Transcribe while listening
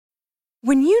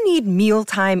When you need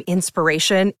mealtime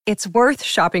inspiration, it's worth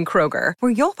shopping Kroger,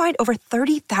 where you'll find over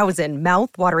 30,000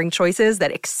 mouth-watering choices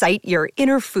that excite your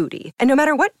inner foodie. And no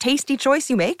matter what tasty choice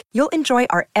you make, you'll enjoy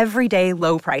our everyday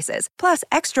low prices, plus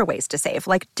extra ways to save,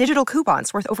 like digital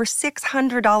coupons worth over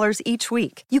 $600 each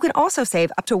week. You can also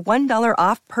save up to $1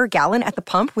 off per gallon at the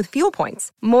pump with fuel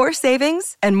points. More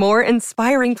savings and more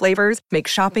inspiring flavors make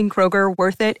shopping Kroger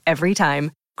worth it every time.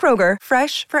 Kroger,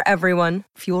 fresh for everyone.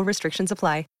 Fuel restrictions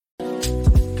apply.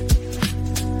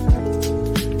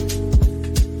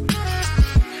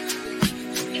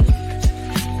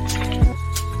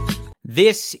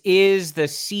 This is the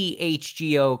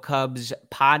CHGO Cubs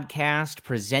podcast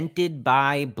presented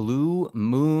by Blue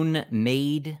Moon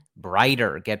Made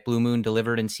Brighter. Get Blue Moon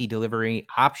delivered and see delivery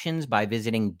options by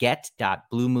visiting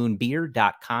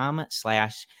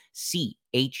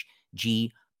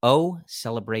get.bluemoonbeer.com/CHGO.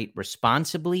 Celebrate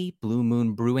responsibly. Blue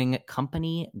Moon Brewing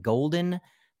Company, Golden,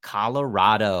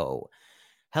 Colorado.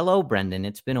 Hello, Brendan.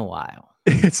 It's been a while.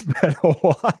 It's been a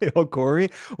while, Corey.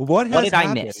 What did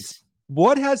I miss?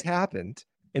 What has happened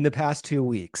in the past 2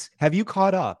 weeks? Have you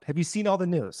caught up? Have you seen all the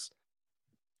news?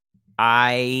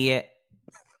 I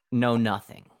know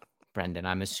nothing, Brendan.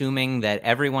 I'm assuming that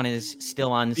everyone is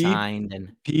still unsigned.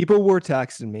 And people were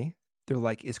texting me. They're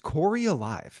like, is Corey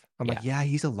alive? I'm like, yeah,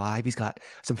 he's alive. He's got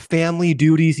some family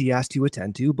duties he has to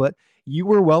attend to, but you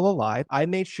were well alive. I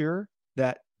made sure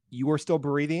that you were still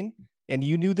breathing and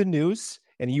you knew the news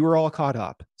and you were all caught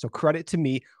up. So credit to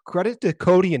me, credit to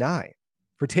Cody and I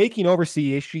for taking over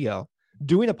CHGO,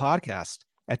 doing a podcast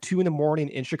at 2 a.m.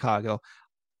 in Chicago.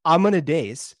 I'm on a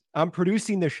days. I'm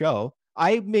producing the show.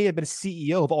 I may have been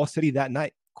CEO of All City that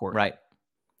night, Corey. Right.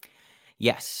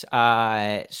 Yes.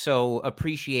 So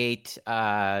appreciate.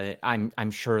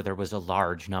 I'm sure there was a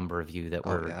large number of you that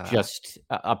were just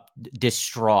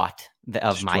distraught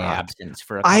of my absence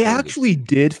for a couple I actually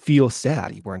did feel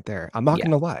sad you weren't there. I'm not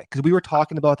going to lie, because we were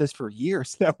talking about this for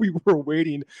years that we were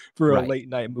waiting for a late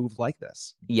night move like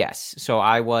this. Yes. So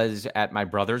I was at my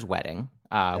brother's wedding,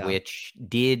 which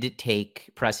did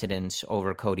take precedence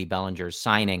over Cody Bellinger's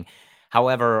signing.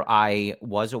 However, I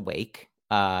was awake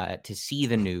to see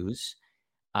the news.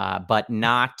 But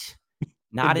not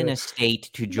in a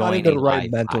state to join the right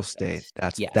mental state.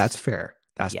 That's fair.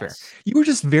 That's fair. You were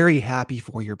just very happy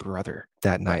for your brother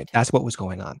that night. That's what was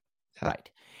going on. Right.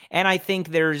 And I think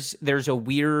there's a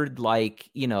weird,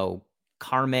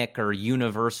 karmic or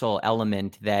universal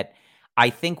element that I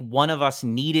think one of us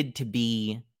needed to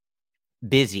be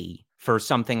busy for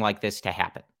something like this to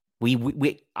happen.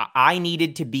 I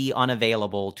needed to be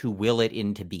unavailable to will it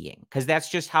into being, because that's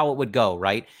just how it would go,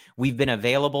 right? We've been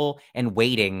available and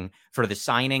waiting for the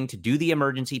signing to do the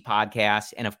emergency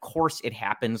podcast. And of course it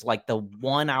happens like the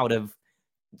 1 out of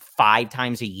 5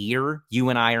 times a year, you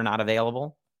and I are not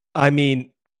available. I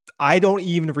mean, I don't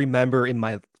even remember in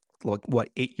my,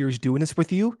 8 years doing this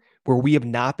with you, where we have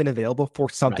not been available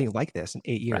for something like this in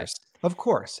 8 years. Right. Of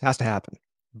course, has to happen.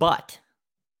 But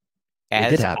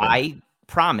as I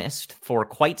promised for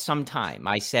quite some time,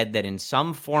 I said that in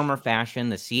some form or fashion,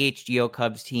 the CHGO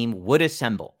Cubs team would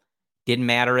assemble. Didn't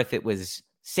matter if it was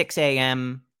 6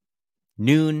 a.m.,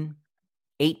 noon,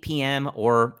 8 p.m.,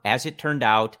 or as it turned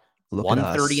out,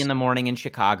 1:30 in the morning in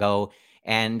Chicago.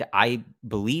 And I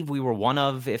believe we were one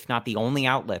of, if not the only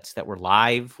outlets that were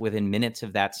live within minutes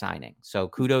of that signing. So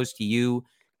kudos to you,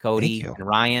 Cody and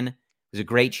Ryan. It was a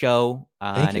great show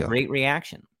and a great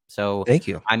reaction. So thank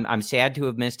you. I'm sad to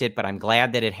have missed it, but I'm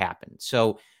glad that it happened.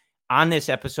 So on this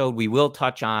episode, we will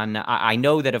touch on, I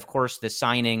know that, of course, the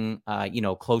signing,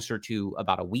 closer to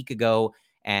about a week ago,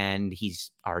 and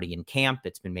he's already in camp.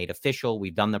 It's been made official.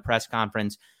 We've done the press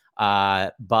conference,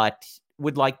 but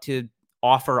would like to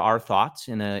offer our thoughts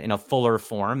in a fuller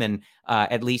form. And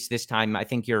at least this time, I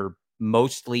think you're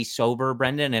mostly sober,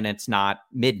 Brendan, and it's not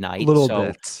midnight. A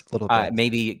little bit.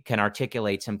 Maybe can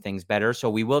articulate some things better. So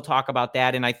we will talk about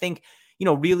that. And I think,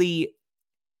 really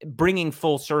bringing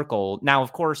full circle. Now,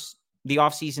 of course, the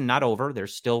offseason not over.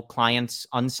 There's still clients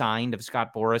unsigned of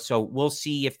Scott Boras. So we'll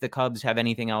see if the Cubs have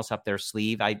anything else up their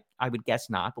sleeve. I would guess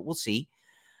not, but we'll see.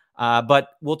 But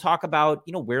we'll talk about,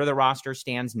 where the roster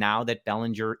stands now that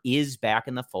Bellinger is back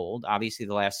in the fold. Obviously,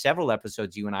 the last several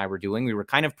episodes you and I were doing, we were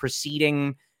kind of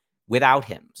proceeding without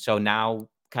him. So now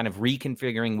kind of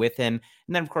reconfiguring with him.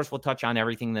 And then, of course, we'll touch on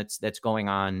everything that's going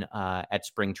on at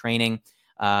spring training.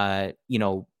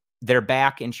 They're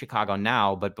back in Chicago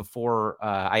now, but before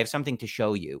I have something to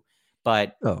show you.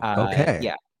 But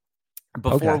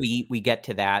before we get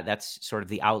to that, that's sort of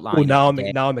the outline. Well,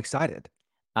 now I'm excited.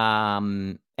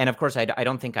 And of course, I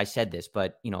don't think I said this,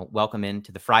 but, welcome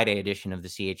into the Friday edition of the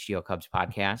CHGO Cubs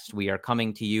podcast. We are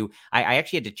coming to you. I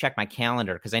actually had to check my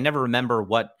calendar because I never remember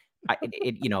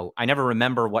I never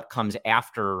remember what comes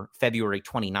after February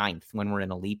 29th when we're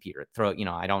in a leap year.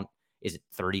 Is it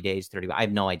 30 days, 30? I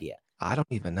have no idea. I don't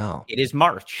even know. It is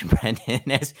March,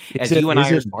 Brendan. As you and I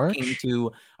are speaking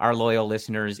to our loyal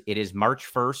listeners, it is March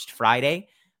 1st, Friday.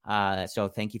 So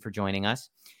thank you for joining us.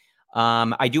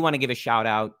 I do want to give a shout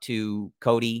out to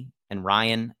Cody and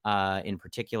Ryan in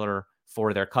particular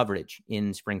for their coverage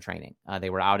in spring training. They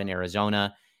were out in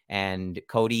Arizona, and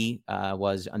Cody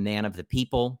was a man of the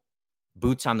people,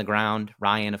 boots on the ground.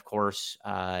 Ryan, of course,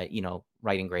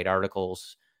 writing great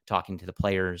articles, talking to the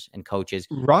players and coaches.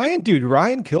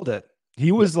 Ryan killed it.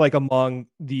 He was like among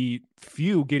the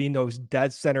few getting those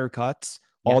dead center cuts,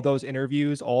 all those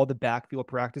interviews, all the backfield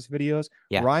practice videos.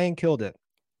 Yeah. Ryan killed it.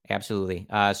 Absolutely.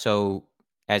 So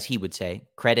as he would say,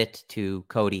 credit to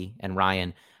Cody and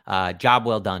Ryan. Job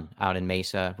well done out in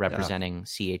Mesa representing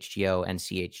CHGO and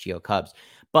CHGO Cubs.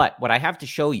 But what I have to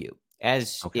show you,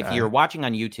 if you're watching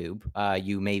on YouTube,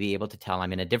 you may be able to tell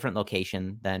I'm in a different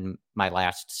location than my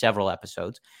last several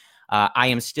episodes. I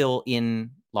am still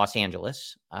in Los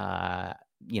Angeles,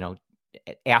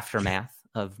 aftermath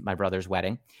of my brother's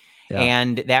wedding. Yeah.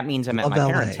 And that means I'm at my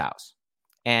parents' house.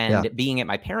 And being at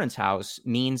my parents' house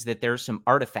means that there's some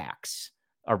artifacts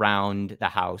around the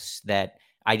house that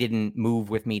I didn't move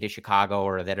with me to Chicago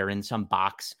or that are in some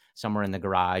box somewhere in the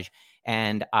garage.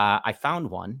 And I found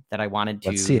one that I wanted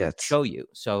to show you.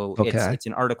 So it's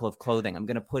an article of clothing. I'm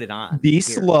going to put it on. Be here.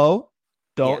 Slow.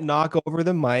 Don't knock over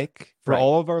the mic. For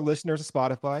all of our listeners of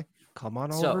Spotify, come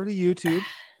on over to YouTube.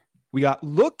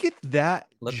 Look at that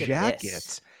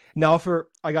jacket. Now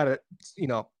I got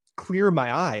to, clear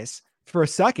my eyes. For a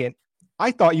second,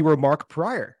 I thought you were Mark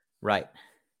Pryor. Right.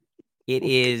 It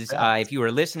is, if you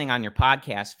were listening on your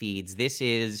podcast feeds, this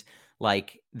is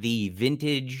like the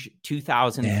vintage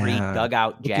 2003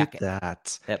 dugout jacket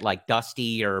that like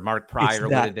Dusty or Mark Pryor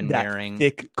would have been wearing.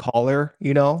 Thick collar,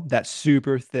 that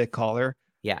super thick collar.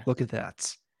 Yeah. Look at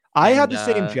that. I have the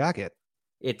same jacket.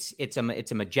 It's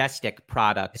a majestic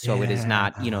product, so it is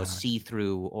not,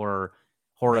 see-through or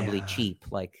horribly cheap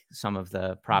like some of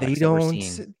the products that we're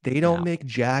seeing. They don't make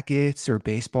jackets or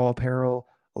baseball apparel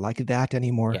like that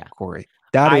anymore, Corey.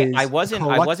 I wasn't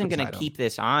going to keep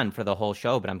this on for the whole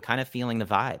show, but I'm kind of feeling the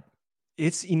vibe.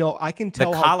 It's, I can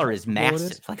tell the collar is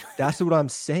massive. That's what I'm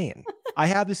saying. I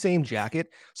have the same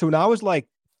jacket. So when I was like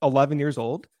 11 years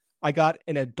old, I got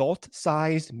an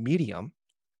adult-sized medium,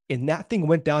 and that thing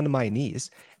went down to my knees,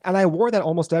 and I wore that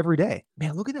almost every day.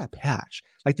 Man, look at that patch.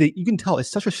 You can tell it's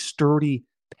such a sturdy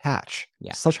patch.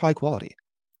 Yeah. Such high quality.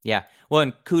 Yeah. Well,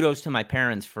 and kudos to my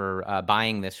parents for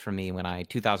buying this for me when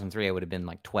 2003, I would have been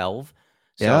like 12.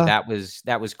 So that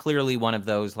was clearly one of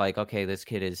those like, okay, this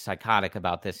kid is psychotic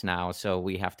about this now, so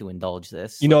we have to indulge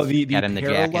this. Get him the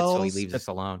jacket so he leaves us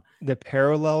alone. The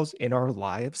parallels in our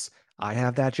lives. I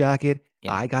have that jacket.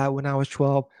 Yeah. I got it when I was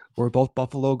 12. We're both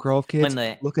Buffalo Grove kids.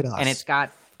 Look at us. And it's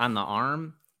got on the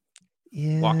arm.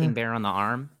 Yeah. Walking Bear on the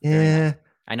arm. Yeah. Nice.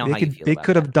 I know how you feel. They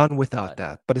could have done without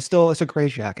that, but it's a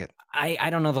great jacket. I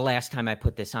don't know the last time I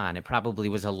put this on. It probably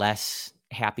was a less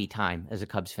happy time as a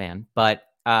Cubs fan. But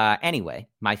anyway,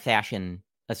 my fashion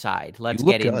aside, let's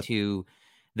get into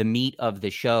the meat of the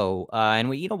show. And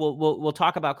we'll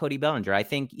talk about Cody Bellinger. I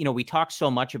think, we talked so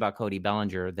much about Cody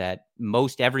Bellinger that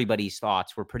most everybody's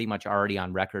thoughts were pretty much already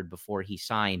on record before he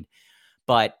signed.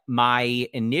 But my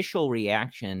initial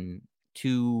reaction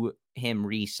to him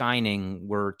re-signing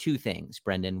were two things,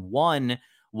 Brendan. One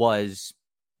was,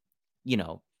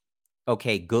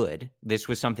 okay, good. This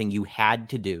was something you had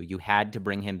to do. You had to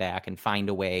bring him back and find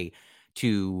a way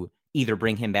to either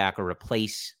bring him back or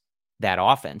replace that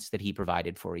offense that he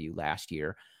provided for you last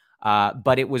year.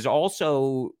 But it was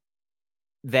also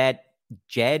that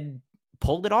Jed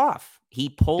pulled it off. He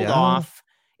pulled off.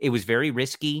 It was very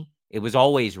risky. It was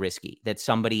always risky that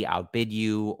somebody outbid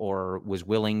you or was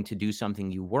willing to do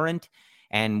something you weren't.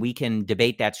 And we can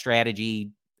debate that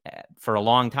strategy for a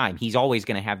long time. He's always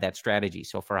going to have that strategy.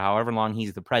 So for however long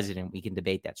he's the president, we can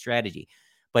debate that strategy.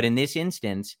 But in this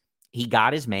instance, he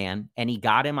got his man, and he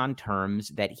got him on terms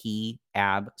that he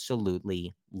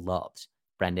absolutely loves.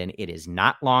 Brendan, it is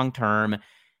not long-term.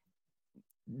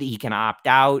 He can opt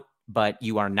out, but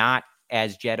you are not,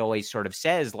 as Jed always sort of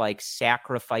says, like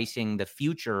sacrificing the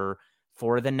future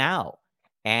for the now.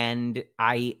 And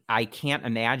I can't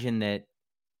imagine that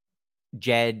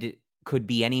Jed could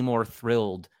be any more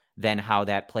thrilled than how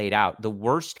that played out. The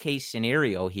worst case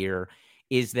scenario here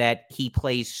is that he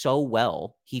plays so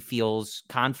well, he feels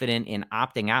confident in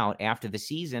opting out after the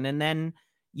season. And then,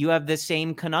 you have the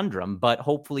same conundrum. But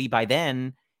hopefully by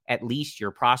then, at least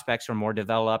your prospects are more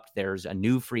developed. There's a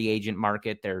new free agent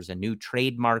market. There's a new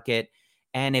trade market.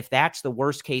 And if that's the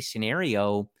worst case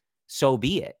scenario, so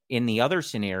be it. In the other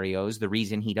scenarios, the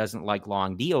reason he doesn't like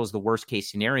long deals, the worst case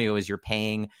scenario is you're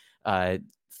paying a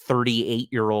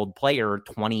 38-year-old player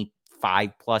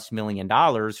 $25+ million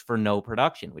for no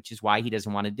production, which is why he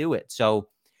doesn't want to do it. So,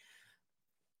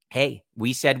 hey,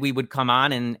 we said we would come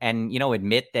on and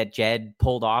admit that Jed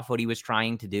pulled off what he was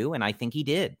trying to do, and I think he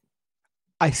did.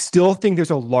 I still think there's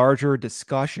a larger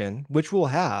discussion, which we'll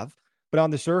have, but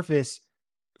on the surface,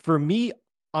 for me,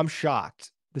 I'm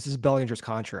shocked. This is Bellinger's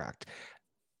contract.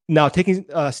 Now, taking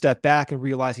a step back and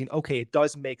realizing, okay, it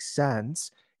does make sense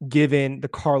given the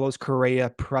Carlos Correa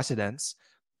precedents.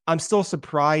 I'm still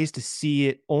surprised to see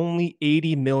it only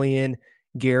 80 million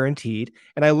guaranteed.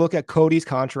 And I look at Cody's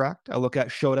contract. I look at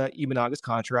Shota Imanaga's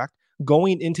contract.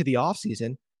 Going into the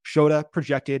offseason, Shota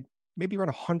projected maybe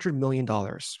around $100 million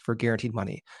for guaranteed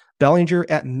money. Bellinger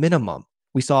at minimum,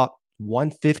 we saw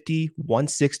 150,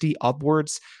 160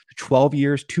 upwards, 12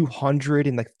 years, 200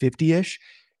 and like 50-ish.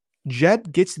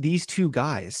 Jed gets these two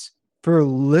guys for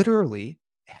literally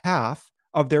half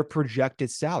of their projected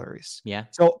salaries. Yeah.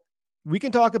 So we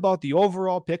can talk about the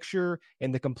overall picture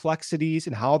and the complexities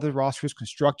and how the roster is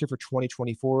constructed for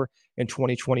 2024 and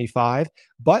 2025.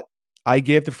 But I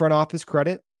give the front office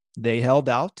credit. They held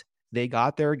out. They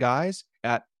got their guys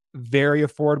at very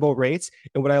affordable rates.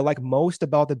 And what I like most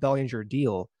about the Bellinger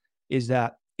deal is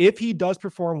that if he does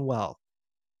perform well,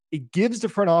 it gives the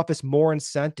front office more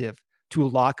incentive to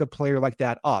lock a player like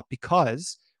that up,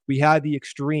 because we had the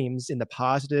extremes in the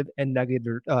positive and negative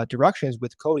directions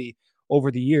with Cody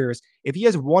over the years. If he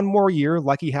has one more year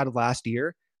like he had last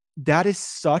year, that is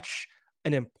such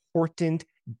an important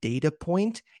data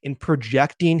point in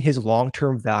projecting his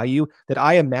long-term value that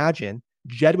I imagine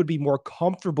Jed would be more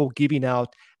comfortable giving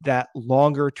out that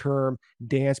longer-term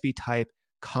Dansby type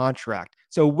contract.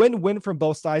 So win-win from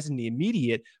both sides in the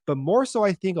immediate, but more so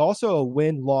I think also a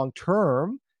win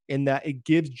long-term in that it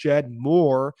gives Jed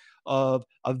more of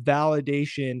a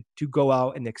validation to go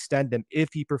out and extend him if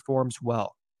he performs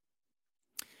well.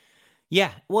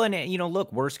 Yeah. Well, and,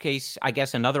 look, worst case, I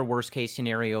guess another worst case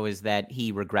scenario is that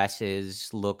he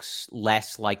regresses, looks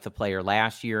less like the player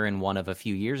last year and one of a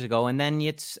few years ago, and then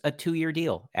it's a 2-year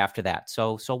deal after that.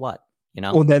 So what?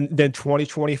 Well, then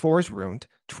 2024 is ruined.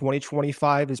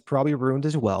 2025 is probably ruined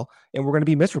as well, and we're going to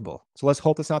be miserable. So let's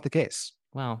hope that's not the case.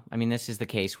 Well, I mean, this is the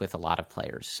case with a lot of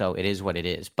players, so it is what it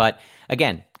is. But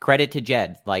again, credit to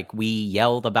Jed. Like, we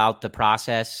yelled about the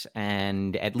process,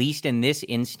 and at least in this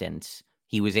instance,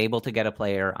 he was able to get a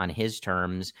player on his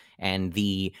terms, and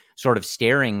the sort of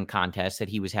staring contest that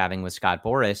he was having with Scott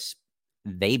Boras,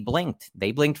 they blinked.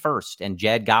 They blinked first, and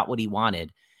Jed got what he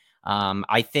wanted.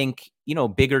 I think,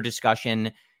 bigger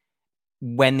discussion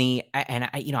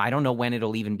I don't know when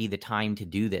it'll even be the time to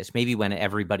do this. Maybe when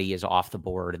everybody is off the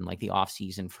board and like the off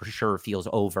season for sure feels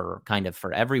over kind of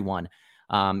for everyone.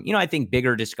 I think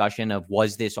bigger discussion of,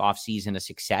 was this off season a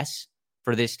success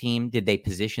for this team? Did they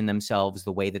position themselves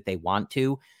the way that they want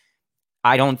to?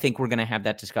 I don't think we're going to have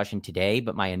that discussion today,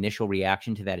 but my initial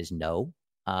reaction to that is no.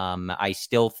 I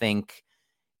still think,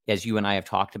 as you and I have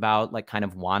talked about, like kind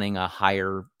of wanting a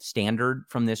higher standard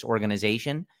from this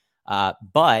organization.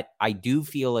 But I do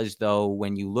feel as though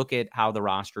when you look at how the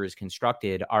roster is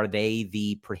constructed, are they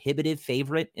the prohibitive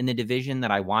favorite in the division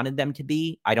that I wanted them to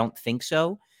be? I don't think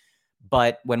so.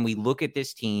 But when we look at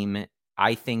this team,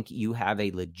 I think you have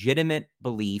a legitimate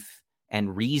belief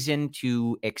and reason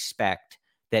to expect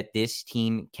that this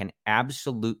team can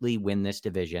absolutely win this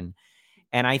division.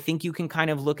 And I think you can kind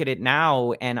of look at it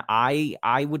now, and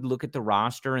I would look at the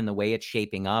roster and the way it's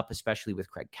shaping up, especially with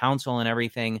Craig Counsell and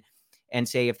everything, and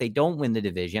say, if they don't win the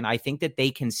division, I think that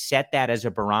they can set that as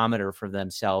a barometer for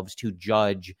themselves to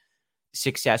judge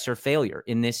success or failure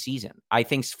in this season. I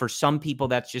think for some people,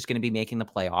 that's just going to be making the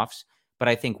playoffs. But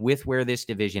I think with where this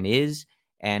division is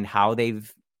and how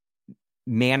they've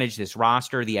managed this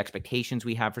roster, the expectations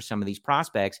we have for some of these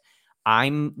prospects,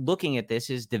 I'm looking at this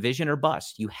as division or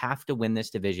bust. You have to win this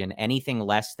division. Anything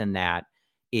less than that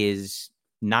is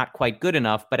not quite good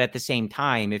enough. But at the same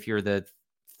time, if you're the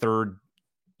third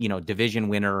division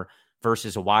winner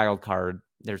versus a wild card,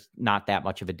 there's not that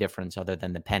much of a difference other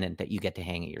than the pennant that you get to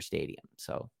hang at your stadium.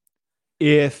 So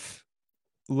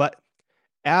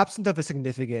absent of a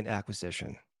significant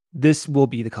acquisition, this will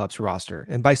be the Cubs roster.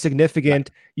 And by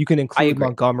significant, you can include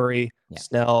Montgomery,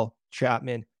 Snell,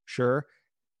 Chapman. Sure.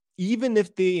 Even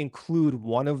if they include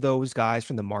one of those guys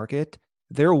from the market,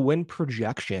 their win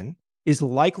projection is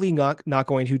likely not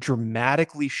going to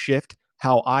dramatically shift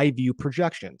how I view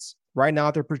projections. Right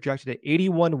now, they're projected at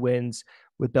 81 wins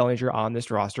with Bellinger on this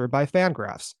roster by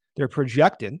Fangraphs. They're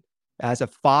projected as a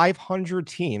 500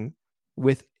 team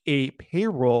with a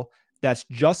payroll that's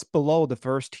just below the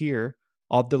first tier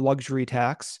of the luxury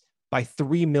tax by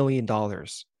 $3 million.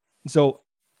 So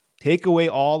take away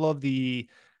all of the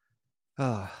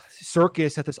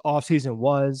circus that this offseason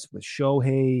was with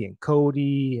Shohei and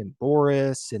Cody and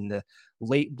Boris and the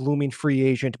late blooming free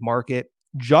agent market.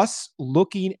 Just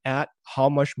looking at how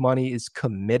much money is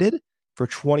committed for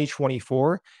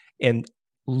 2024 and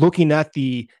looking at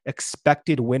the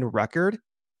expected win record,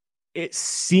 it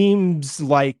seems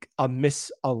like a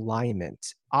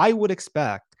misalignment. I would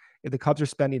expect if the Cubs are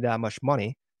spending that much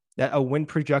money, that a win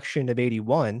projection of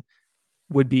 81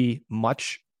 would be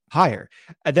much higher.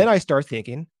 And then I start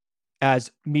thinking, as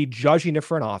me judging the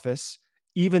front office,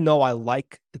 even though I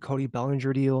like the Cody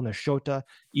Bellinger deal and the Shota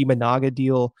Imanaga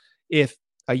deal, if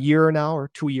a year now or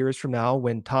 2 years from now,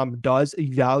 when Tom does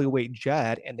evaluate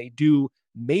Jed and they do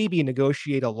maybe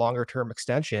negotiate a longer term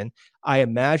extension, I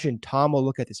imagine Tom will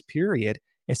look at this period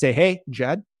and say, hey,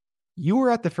 Jed, you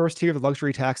were at the first tier of the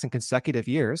luxury tax in consecutive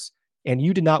years and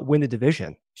you did not win the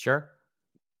division. Sure.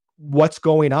 What's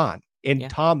going on? And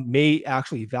Tom may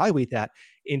actually evaluate that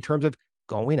in terms of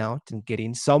going out and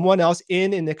getting someone else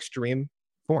in an extreme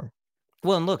form.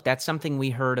 Well, and look, that's something we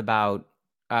heard about,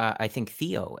 I think,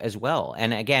 Theo as well.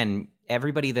 And again,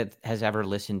 everybody that has ever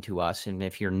listened to us, and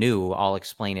if you're new, I'll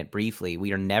explain it briefly.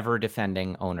 We are never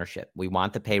defending ownership. We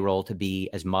want the payroll to be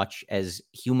as much as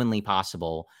humanly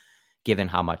possible, given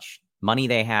how much money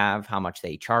they have, how much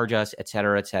they charge us, et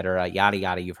cetera, yada,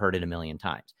 yada. You've heard it a million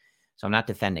times. So I'm not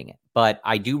defending it. But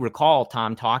I do recall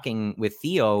Tom talking with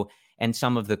Theo and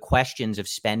some of the questions of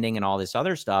spending and all this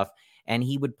other stuff. And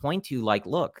he would point to like,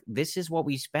 look, this is what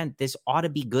we spent. This ought to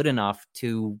be good enough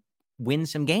to win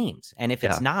some games. And if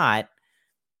it's not,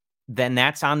 then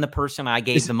that's on the person I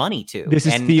gave the money to. This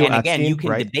is Theo and again, Epstein, you can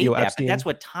right? debate Theo that, Epstein. but that's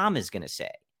what Tom is going to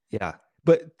say. Yeah.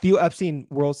 But Theo Epstein,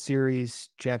 World Series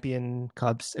champion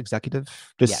Cubs executive.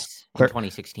 Yes, in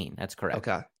 2016. That's correct.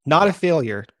 Okay. Not a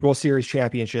failure. World Series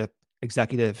championship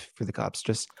executive for the Cubs.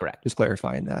 Just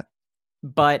clarifying that.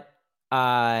 But,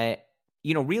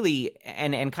 really,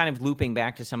 and kind of looping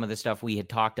back to some of the stuff we had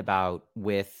talked about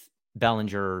with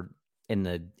Bellinger in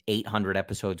the 800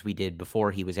 episodes we did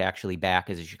before he was actually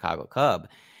back as a Chicago Cub,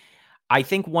 I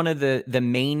think one of the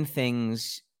main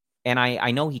things, and I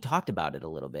know he talked about it a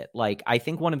little bit, like I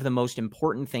think one of the most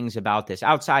important things about this,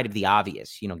 outside of the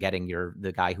obvious, getting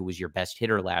the guy who was your best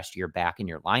hitter last year back in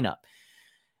your lineup,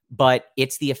 but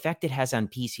it's the effect it has on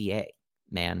PCA,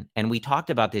 man. And we talked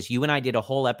about this. You and I did a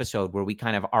whole episode where we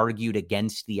kind of argued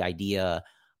against the idea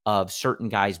of certain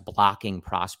guys blocking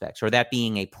prospects or that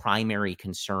being a primary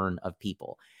concern of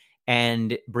people.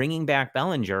 And bringing back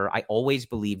Bellinger, I always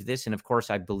believed this. And of course,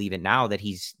 I believe it now that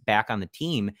he's back on the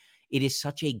team. It is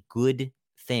such a good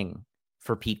thing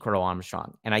for Pete Crow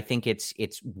Armstrong. And I think it's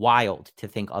wild to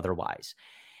think otherwise.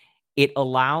 It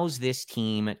allows this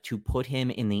team to put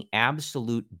him in the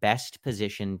absolute best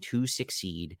position to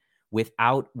succeed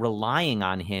without relying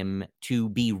on him to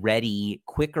be ready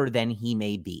quicker than he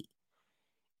may be.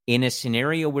 In a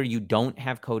scenario where you don't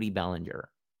have Cody Bellinger,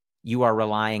 you are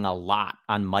relying a lot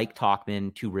on Mike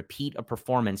Tauchman to repeat a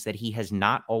performance that he has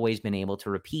not always been able to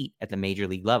repeat at the major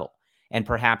league level. And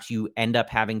perhaps you end up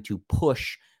having to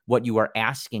push what you are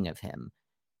asking of him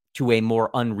to a more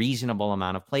unreasonable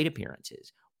amount of plate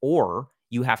appearances. Or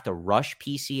you have to rush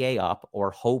PCA up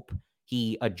or hope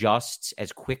he adjusts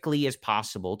as quickly as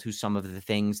possible to some of the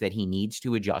things that he needs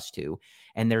to adjust to.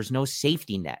 And there's no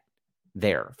safety net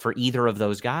there for either of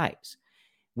those guys.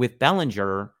 With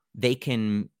Bellinger, they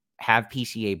can have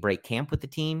PCA break camp with the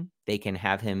team. They can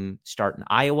have him start in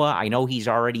Iowa. I know he's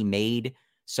already made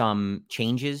some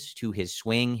changes to his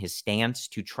swing, his stance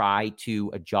to try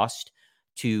to adjust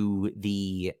to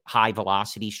the high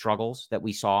velocity struggles that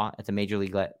we saw at the major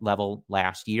league level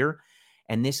last year.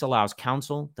 And this allows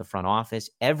counsel, the front office,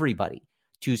 everybody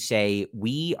to say,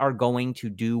 we are going to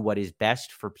do what is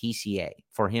best for PCA,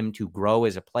 for him to grow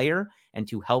as a player and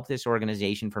to help this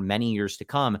organization for many years to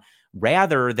come,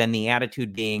 rather than the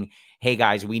attitude being, hey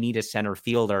guys, we need a center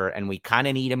fielder and we kind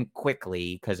of need him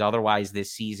quickly because otherwise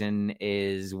this season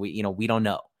is, we don't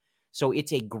know. So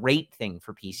it's a great thing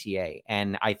for PCA.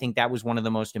 And I think that was one of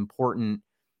the most important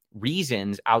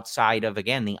reasons outside of,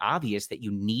 again, the obvious, that you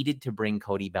needed to bring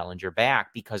Cody Bellinger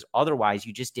back, because otherwise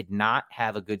you just did not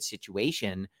have a good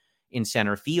situation in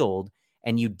center field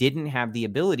and you didn't have the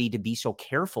ability to be so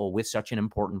careful with such an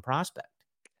important prospect.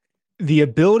 The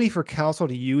ability for Counsell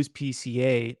to use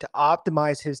PCA to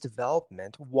optimize his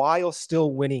development while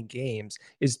still winning games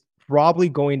is probably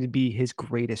going to be his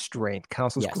greatest strength,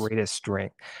 Council's Yes. greatest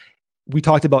strength. We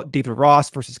talked about David Ross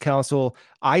versus Council.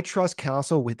 I trust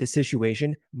Council with this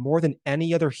situation more than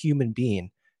any other human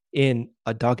being in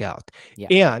a dugout. Yeah.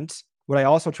 And what I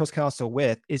also trust Council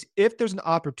with is if there's an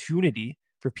opportunity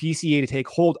for PCA to take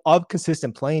hold of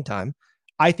consistent playing time,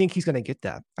 I think he's going to get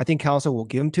that. I think Council will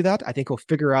give him to that. I think he'll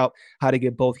figure out how to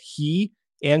get both he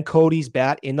and Cody's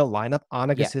bat in the lineup on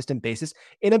a consistent basis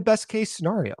in a best case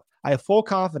scenario. I have full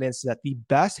confidence that the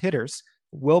best hitters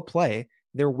will play.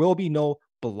 There will be no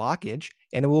blockage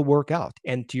and it will work out.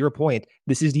 And to your point,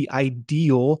 this is the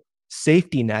ideal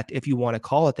safety net, if you want to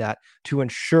call it that, to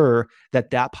ensure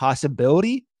that that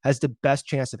possibility has the best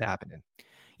chance of happening.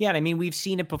 Yeah. And I mean, we've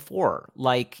seen it before.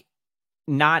 Like,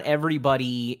 not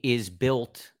everybody is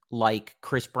built like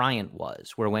Chris Bryant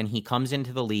was, where when he comes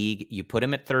into the league, you put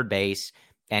him at third base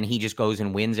and he just goes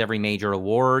and wins every major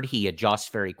award. He adjusts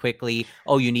very quickly.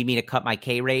 Oh, you need me to cut my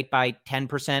K rate by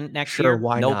 10% next year?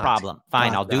 Why no not? problem.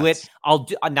 Fine. I'll do it.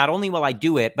 Not only will I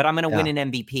do it, but I'm going to win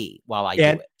an MVP while I do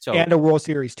it. So, and a World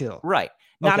Series too. Right.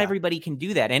 Not everybody can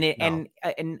do that. And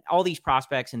and all these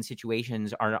prospects and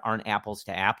situations aren't apples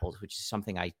to apples, which is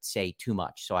something I say too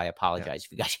much. So I apologize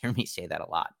if you guys hear me say that a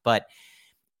lot. But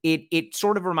it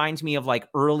sort of reminds me of like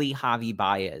early Javi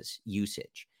Baez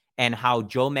usage and how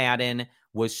Joe Maddon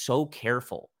was so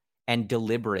careful and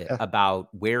deliberate about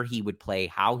where he would play,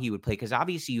 how he would play. Because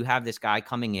obviously you have this guy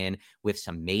coming in with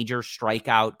some major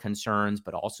strikeout concerns,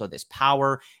 but also this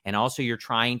power. And also you're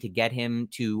trying to get him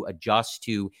to adjust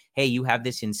to, hey, you have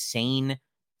this insane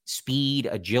speed,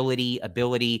 agility,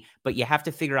 ability, but you have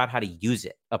to figure out how to use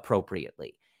it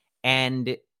appropriately.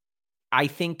 And I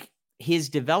think his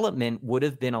development would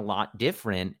have been a lot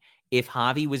different if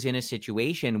Javi was in a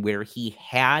situation where he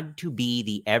had to be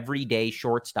the everyday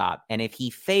shortstop. And if he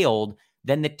failed,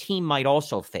 then the team might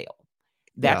also fail.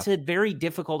 That's a very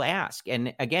difficult ask.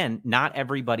 And again, not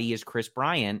everybody is Chris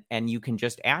Bryant, and you can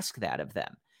just ask that of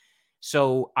them.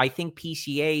 So I think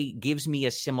PCA gives me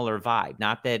a similar vibe.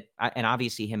 Not that, and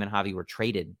obviously him and Javi were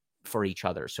traded for each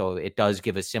other, so it does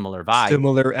give a similar vibe.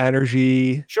 Similar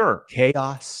energy. Sure.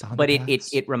 Chaos. But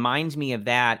it reminds me of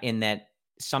that in that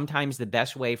sometimes the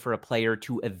best way for a player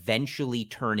to eventually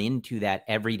turn into that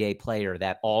everyday player,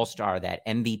 that all-star, that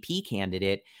MVP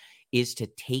candidate, is to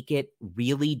take it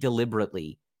really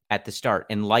deliberately at the start.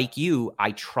 And like you,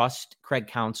 I trust Craig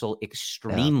Counsell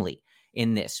extremely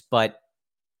in this. But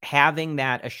having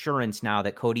that assurance now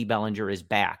that Cody Bellinger is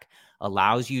back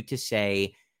allows you to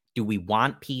say, do we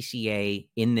want PCA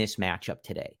in this matchup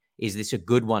today? Is this a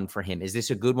good one for him? Is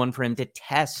this a good one for him to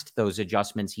test those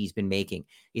adjustments he's been making?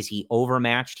 Is he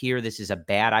overmatched here? This is a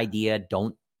bad idea.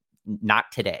 Not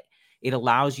today. It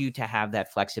allows you to have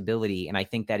that flexibility. And I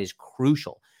think that is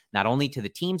crucial, not only to the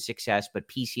team's success, but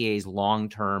PCA's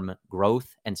long-term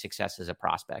growth and success as a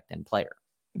prospect and player.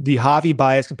 The Javi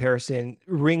Baez comparison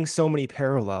rings so many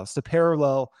parallels. The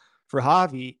parallel for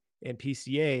Javi and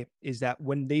PCA is that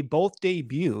when they both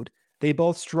debuted, they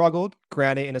both struggled,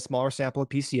 granted in a smaller sample of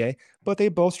PCA, but they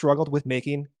both struggled with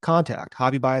making contact.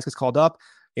 Javi Baez gets called up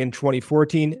in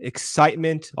 2014,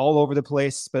 excitement all over the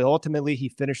place, but ultimately he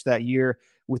finished that year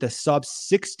with a sub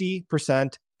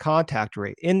 60% contact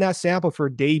rate. In that sample for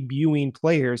debuting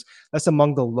players, that's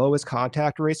among the lowest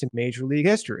contact rates in Major League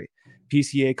history.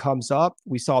 PCA comes up,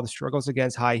 we saw the struggles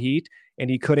against high heat, and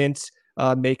he couldn't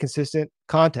make consistent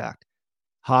contact.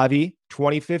 Javi,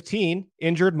 2015,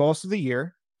 injured most of the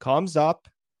year, comes up,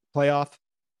 playoff,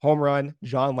 home run,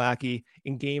 John Lackey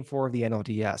in Game 4 of the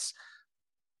NLDS.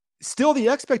 Still, the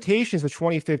expectations of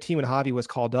 2015 when Javi was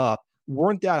called up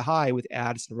weren't that high with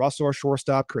Addison Russell,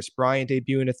 shortstop, Chris Bryant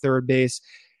debuting at third base,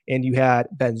 and you had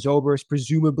Ben Zobrist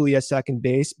presumably at second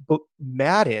base. But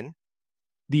Maddon,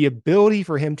 the ability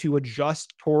for him to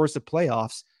adjust towards the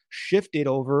playoffs shifted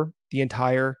over the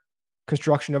entire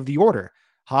construction of the order.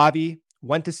 Javi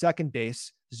went to second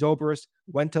base. Zobrist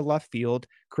went to left field.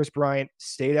 Chris Bryant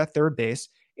stayed at third base.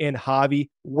 And Javi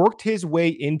worked his way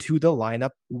into the lineup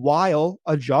while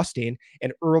adjusting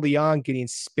and early on getting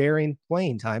sparing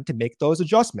playing time to make those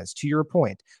adjustments. To your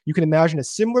point, you can imagine a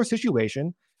similar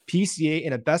situation. PCA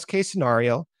in a best case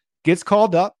scenario gets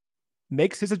called up,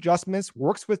 makes his adjustments,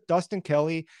 works with Dustin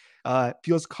Kelly,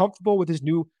 feels comfortable with his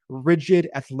new rigid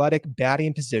athletic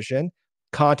batting position.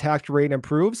 Contact rate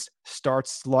improves,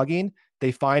 starts slugging.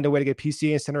 They find a way to get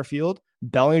PCA in center field.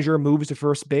 Bellinger moves to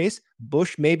first base.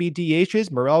 Bush maybe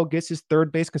DHs. Morel gets his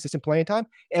third base consistent playing time,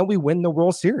 and we win the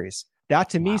World Series.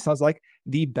 That to me sounds like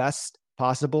the best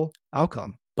possible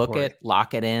outcome. Book it,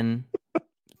 lock it in.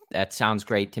 That sounds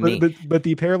great to me. But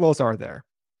the parallels are there.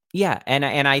 Yeah, and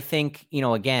I think,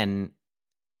 again,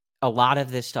 a lot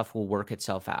of this stuff will work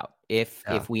itself out.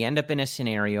 If we end up in a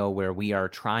scenario where we are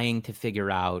trying to figure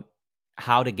out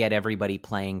how to get everybody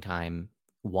playing time,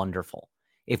 wonderful.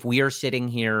 If we are sitting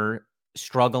here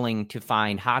struggling to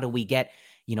find how do we get,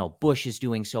 Bush is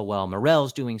doing so well,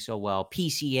 Morel's doing so well,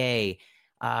 PCA,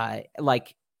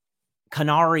 like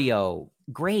Canario,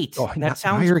 great. That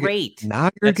sounds great.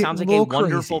 That sounds like a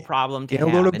wonderful problem to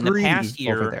have. In the past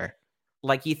year, over there.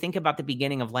 Like you think about the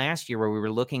beginning of last year where we were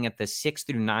looking at the 6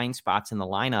 through 9 spots in the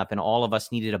lineup and all of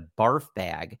us needed a barf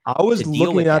bag. I was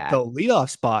looking at the leadoff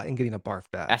spot and getting a barf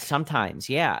bag. Sometimes,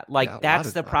 yeah. Like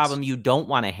that's the problem you don't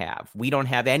want to have. We don't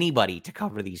have anybody to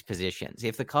cover these positions.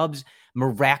 If the Cubs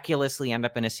miraculously end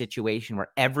up in a situation where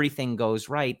everything goes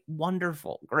right,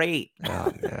 wonderful, great.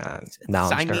 Oh, man. Now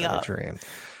Sign I'm me up. Dream.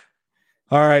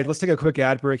 All right, let's take a quick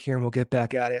ad break here and we'll get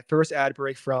back at it. First ad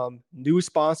break from new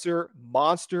sponsor,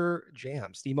 Monster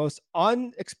Jams, the most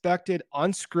unexpected,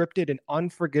 unscripted, and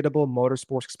unforgettable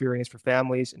motorsports experience for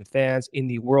families and fans in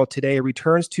the world today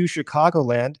returns to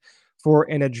Chicagoland for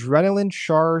an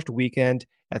adrenaline-charged weekend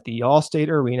at the Allstate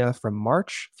Arena from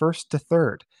March 1st to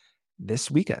 3rd this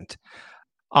weekend.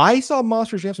 I saw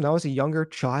Monster Jams when I was a younger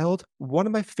child. One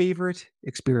of my favorite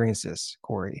experiences,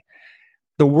 Corey.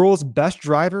 The world's best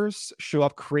drivers show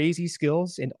up crazy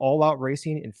skills in all-out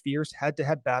racing and fierce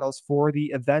head-to-head battles for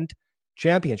the event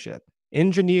championship.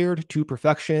 Engineered to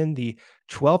perfection, the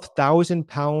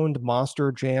 12,000-pound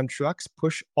Monster Jam trucks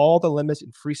push all the limits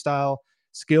in freestyle,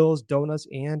 skills, donuts,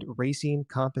 and racing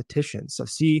competitions. So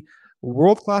see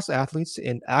world-class athletes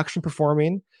in action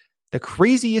performing the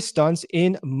craziest stunts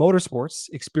in motorsports.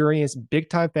 Experience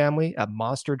big-time family at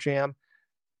Monster Jam.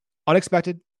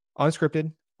 Unexpected,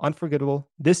 unscripted, unforgettable.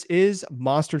 This is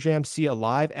Monster Jam. See it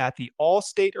live at the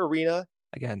Allstate Arena,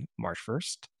 again, March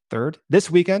 1st, 3rd,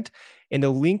 this weekend. And the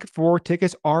link for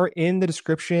tickets are in the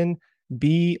description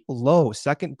below.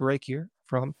 Second break here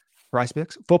from Prize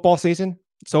Picks. Football season,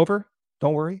 it's over.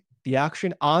 Don't worry. The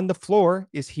action on the floor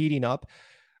is heating up.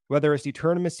 Whether it's the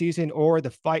tournament season or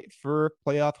the fight for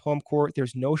playoff home court,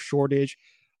 there's no shortage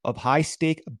of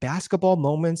high-stake basketball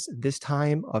moments this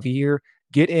time of year.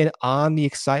 Get in on the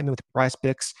excitement with Prize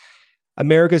Picks,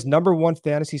 America's #1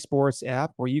 fantasy sports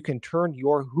app, where you can turn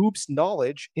your hoops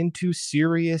knowledge into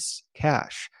serious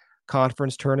cash.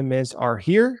 Conference tournaments are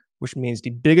here, which means the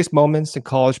biggest moments in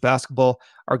college basketball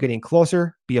are getting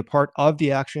closer. Be a part of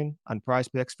the action on Prize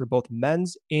Picks for both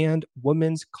men's and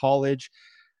women's college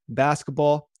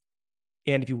basketball.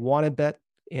 And if you want to bet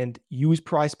and use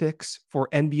Prize Picks for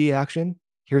NBA action,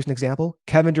 here's an example.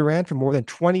 Kevin Durant for more than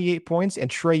 28 points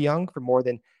and Trae Young for more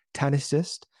than 10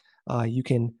 assists. You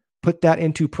can put that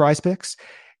into Prize Picks.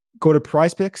 Go to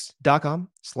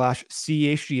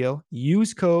prizepicks.com/CHGO.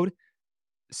 Use code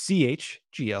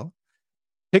CHGO.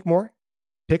 Pick more,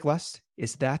 pick less.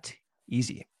 It's that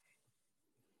easy.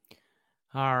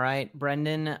 All right,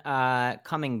 Brendan,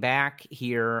 coming back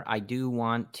here, I do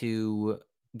want to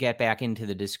get back into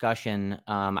the discussion.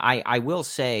 I will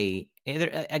say,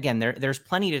 again, there's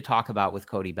plenty to talk about with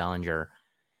Cody Bellinger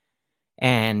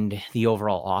and the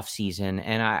overall offseason.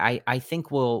 And I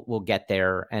think we'll get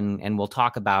there and we'll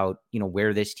talk about,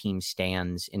 where this team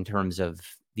stands in terms of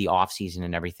the offseason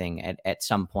and everything at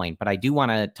some point. But I do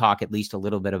want to talk at least a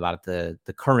little bit about the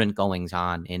current goings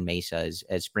on in Mesa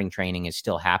as spring training is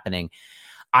still happening.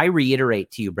 I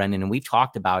reiterate to you, Brendan, and we've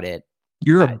talked about it.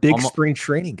 You're a big spring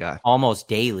training guy. Almost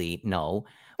daily, no.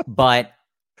 But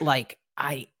like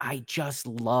I just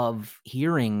love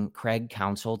hearing Craig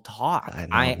Counsell talk.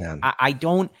 I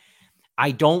don't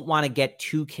want to get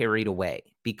too carried away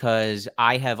because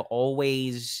I have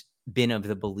always been of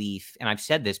the belief, and I've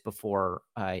said this before,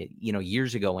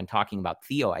 years ago when talking about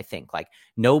Theo, I think like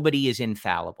nobody is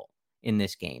infallible in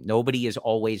this game. Nobody is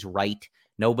always right.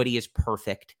 Nobody is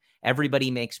perfect.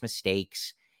 Everybody makes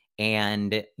mistakes.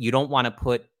 And you don't want to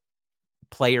put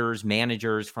players,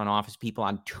 managers, front office people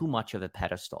on too much of a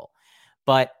pedestal.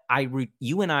 But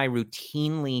you and I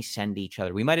routinely send each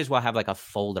other. We might as well have like a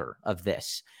folder of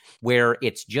this where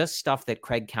it's just stuff that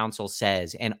Craig Counsell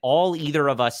says. And all either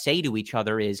of us say to each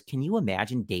other is, can you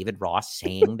imagine David Ross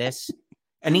saying this?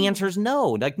 And the answer is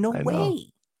no, like no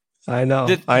way. I know.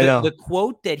 The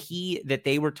quote that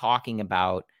they were talking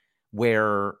about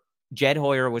where Jed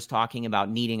Hoyer was talking about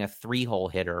needing a 3-hole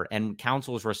hitter, and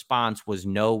Counsell's response was,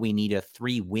 no, we need a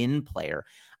 3-win player.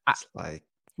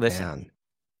 Listen,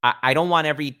 I don't want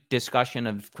every discussion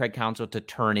of Craig Counsell to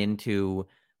turn into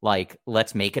like,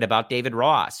 let's make it about David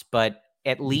Ross. But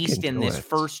at least in this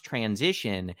first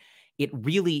transition, it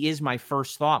really is my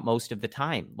first thought most of the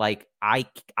time. Like I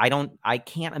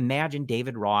can't imagine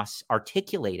David Ross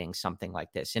articulating something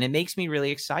like this. And it makes me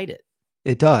really excited.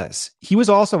 It does. He was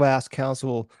also asked,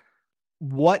 Counsell,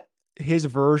 what his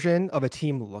version of a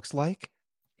team looks like,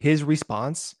 his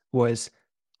response was,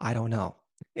 I don't know.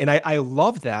 And I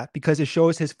love that because it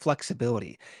shows his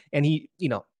flexibility. And he,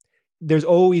 there's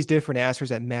always different answers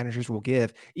that managers will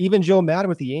give. Even Joe Madden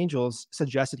with the Angels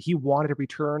suggested he wanted to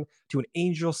return to an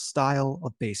Angel style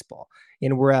of baseball.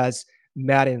 And whereas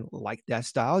Madden liked that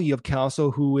style, you have Counsell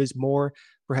who is more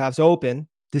perhaps open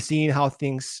to seeing how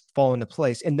things fall into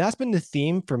place. And that's been the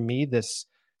theme for me this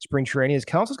spring training is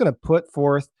Counsell's going to put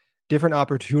forth different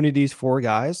opportunities for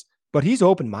guys, but he's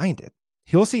open-minded.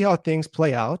 He'll see how things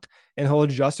play out and he'll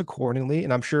adjust accordingly.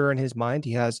 And I'm sure in his mind,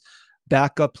 he has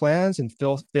backup plans and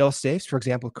fail safes. For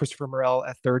example, Christopher Morel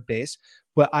at third base.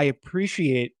 But I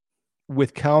appreciate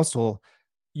with Counsell,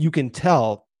 you can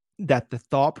tell that the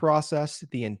thought process,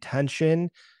 the intention,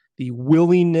 the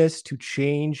willingness to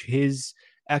change his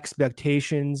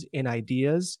expectations and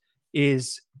ideas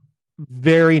is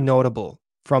very notable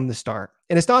from the start.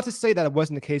 And it's not to say that it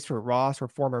wasn't the case for Ross or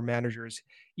former managers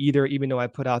either, even though I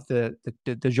put out the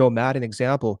Joe Madden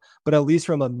example, but at least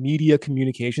from a media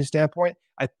communication standpoint,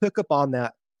 I pick up on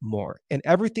that more. And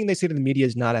everything they say to the media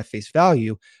is not at face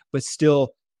value, but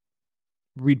still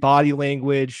read body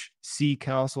language, see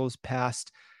Counsell's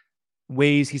past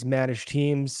ways he's managed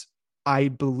teams. I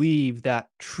believe that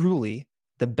truly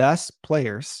the best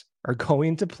players are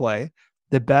going to play,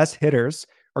 the best hitters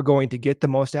are going to get the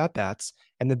most at-bats,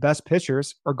 and the best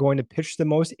pitchers are going to pitch the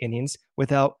most innings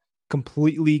without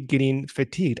completely getting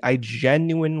fatigued. I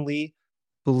genuinely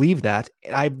believe that.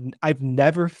 And I've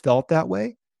never felt that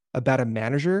way about a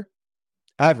manager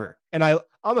ever. And I'm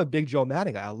a big Joe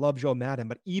Madden guy. I love Joe Madden,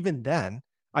 but even then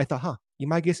I thought, you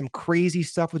might get some crazy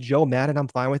stuff with Joe Madden. I'm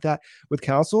fine with that. With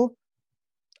Counsell,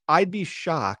 I'd be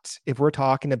shocked if we're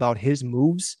talking about his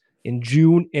moves in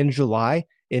June and July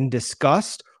in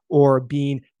disgust or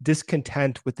being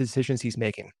discontent with the decisions he's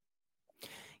making.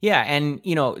 Yeah, and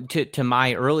to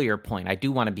my earlier point, I do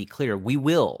want to be clear. We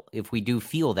will if we do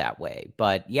feel that way.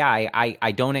 But yeah,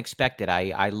 I don't expect it.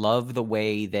 I love the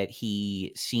way that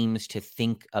he seems to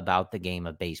think about the game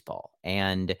of baseball.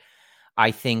 And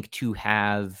I think to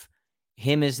have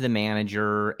him as the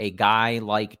manager, a guy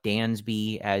like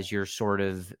Dansby as your sort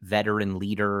of veteran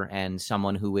leader and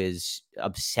someone who is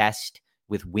obsessed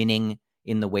with winning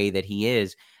in the way that he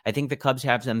is, I think the Cubs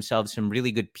have themselves some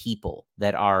really good people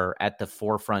that are at the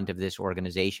forefront of this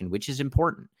organization, which is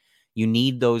important. You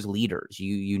need those leaders.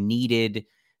 You needed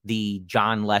the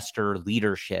John Lester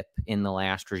leadership in the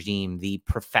last regime, the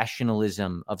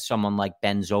professionalism of someone like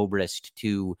Ben Zobrist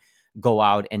to go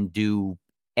out and do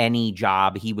any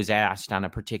job he was asked on a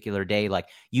particular day. Like,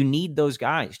 you need those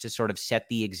guys to sort of set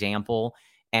the example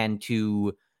and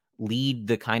to lead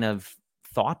the kind of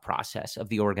thought process of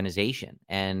the organization.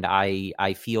 And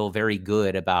I feel very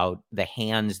good about the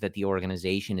hands that the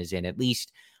organization is in, at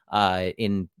least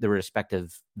in the respect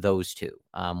of those two.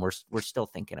 We're still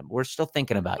thinking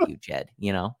about you, Jed,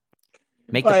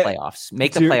 Make the playoffs.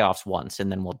 Make the playoffs once,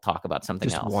 and then we'll talk about something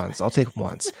just else. Once. I'll take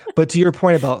once. But to your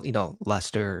point about,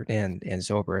 Lester and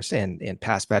Zobrist and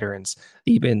past veterans,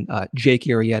 even Jake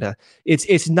Arrieta,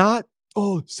 it's not,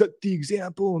 set the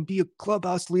example and be a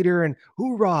clubhouse leader and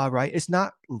hoorah, right? It's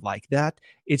not like that.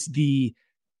 It's the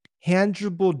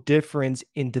tangible difference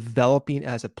in developing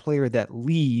as a player that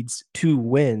leads to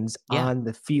wins on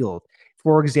the field.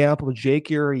 For example, Jake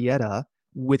Arrieta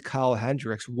with Kyle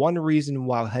Hendricks, one reason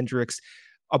why Hendricks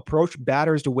approached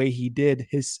batters the way he did,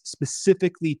 his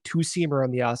specifically two-seamer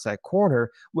on the outside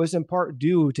corner, was in part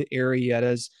due to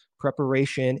Arrieta's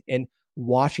preparation and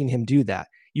watching him do that.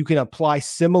 You can apply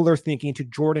similar thinking to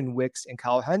Jordan Wicks and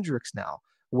Kyle Hendricks now,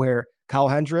 where Kyle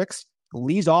Hendricks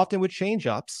leads often with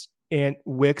changeups, and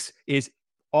Wicks is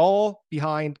all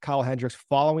behind Kyle Hendricks,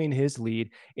 following his lead.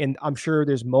 And I'm sure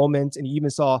there's moments, and you even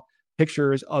saw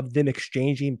pictures of them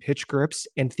exchanging pitch grips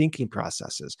and thinking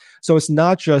processes. So it's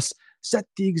not just set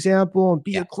the example and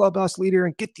be a clubhouse leader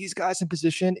and get these guys in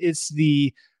position. It's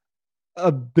the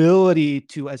ability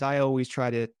to, as I always try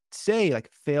to say, like,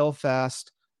 fail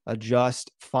fast,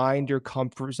 adjust, find your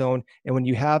comfort zone. And when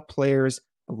you have players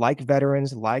like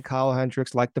veterans, like Kyle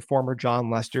Hendricks, like the former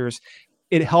John Lesters,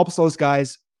 it helps those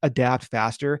guys adapt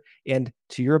faster. And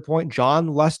to your point, John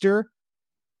Lester,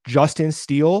 Justin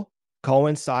Steele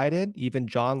coincided. Even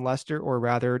John Lester, or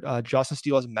rather Justin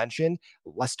Steele, has mentioned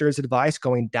Lester's advice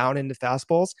going down into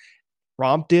fastballs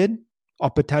prompted a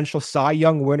potential Cy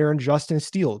Young winner in Justin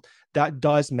Steele. That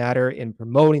does matter in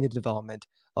promoting the development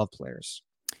of players.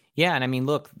 Yeah, and I mean,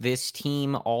 look, this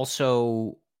team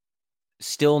also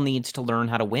still needs to learn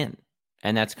how to win.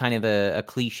 And that's kind of a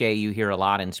cliche you hear a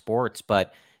lot in sports,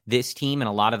 but this team and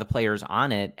a lot of the players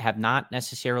on it have not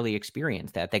necessarily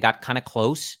experienced that. They got kind of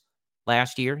close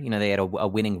last year. You know, they had a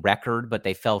winning record, but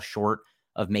they fell short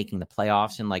of making the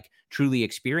playoffs and like truly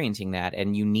experiencing that.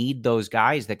 And you need those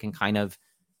guys that can kind of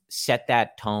set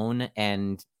that tone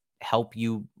and help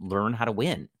you learn how to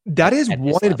win. That is at one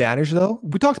this level. advantage, though.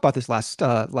 We talked about this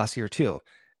last year too.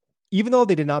 Even though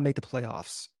they did not make the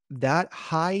playoffs, that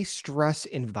high stress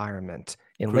environment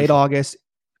in late Crucial. August,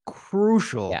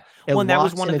 crucial. Yeah. It Well, and that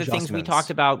was locks one in of the things we talked adjustments.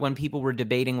 about when people were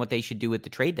debating what they should do at the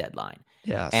trade deadline.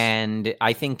 Yes. And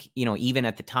I think, you know, even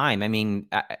at the time, I mean,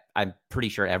 I'm pretty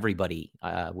sure everybody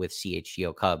with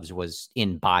CHGO Cubs was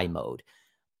in buy mode.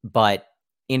 But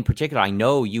in particular, I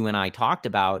know you and I talked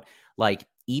about, like,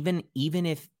 even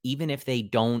if they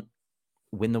don't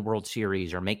win the World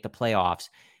Series or make the playoffs,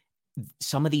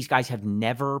 some of these guys have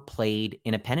never played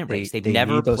in a pennant race. They've They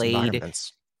never need those played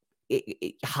environments.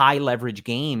 high leverage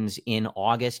games in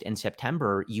August and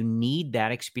September. You need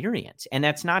that experience. And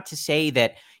that's not to say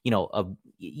that, you know,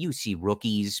 you see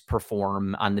rookies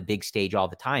perform on the big stage all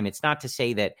the time. It's not to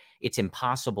say that it's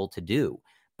impossible to do,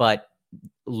 but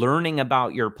learning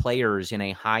about your players in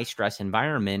a high stress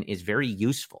environment is very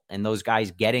useful. And those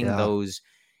guys getting those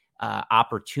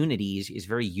opportunities is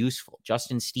very useful.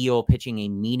 Justin Steele pitching a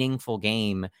meaningful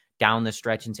game down the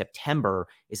stretch in September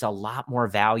is a lot more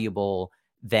valuable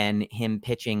than him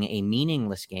pitching a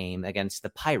meaningless game against the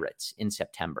Pirates in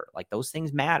September. Like, those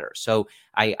things matter. So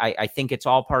I think it's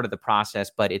all part of the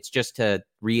process, but it's just to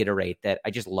reiterate that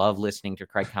I just love listening to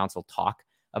Craig Counsell talk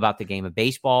about the game of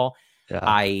baseball. Yeah.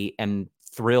 I am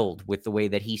thrilled with the way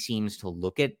that he seems to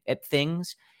look at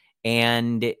things.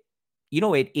 And, you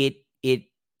know,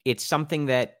 it's something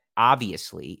that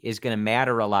obviously is going to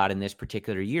matter a lot in this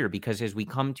particular year, because as we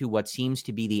come to what seems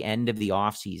to be the end of the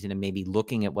offseason and maybe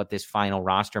looking at what this final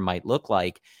roster might look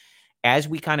like, as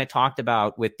we kind of talked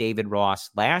about with David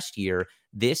Ross last year,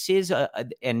 this is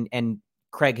and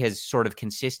Craig has sort of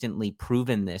consistently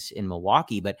proven this in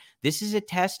Milwaukee, but this is a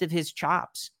test of his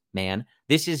chops, man.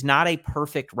 This is not a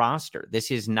perfect roster. This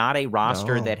is not a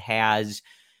roster that has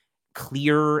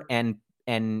clear and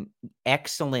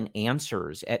excellent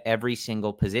answers at every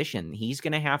single position. He's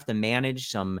going to have to manage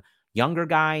some younger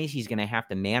guys. He's going to have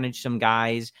to manage some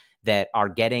guys that are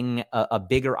getting a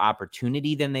bigger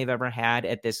opportunity than they've ever had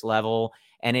at this level.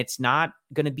 And it's not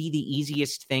going to be the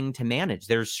easiest thing to manage.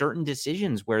 There's certain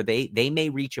decisions where they may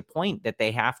reach a point that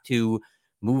they have to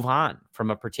move on from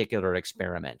a particular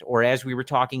experiment. Or, as we were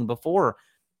talking before,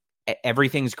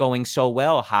 everything's going so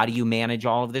well. How do you manage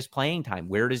all of this playing time?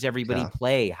 Where does everybody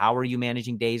play? How are you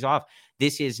managing days off?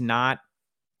 This is not,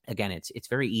 again, it's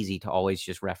very easy to always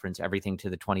just reference everything to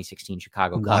the 2016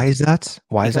 Chicago Cubs. Why is that?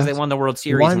 Because they won the World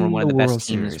Series and were one of the best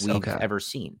teams we've ever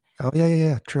seen. Oh,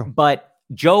 yeah, true. But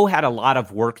Joe had a lot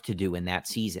of work to do in that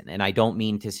season, and I don't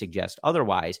mean to suggest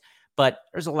otherwise, but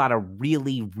there's a lot of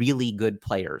really, really good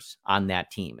players on that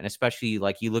team. And especially,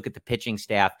 like, you look at the pitching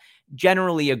staff,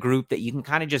 generally a group that you can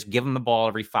kind of just give them the ball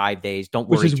every 5 days. Don't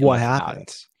worry too much about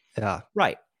it. Yeah.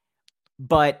 Right.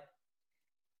 But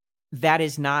that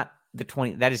is not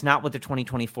that is not what the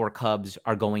 2024 Cubs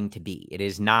are going to be. It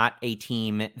is not a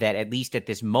team that, at least at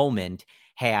this moment,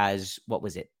 has, what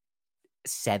was it,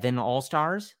 7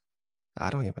 All-Stars? I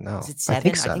don't even know. Was it 7?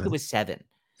 I think it was 7.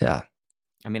 Yeah.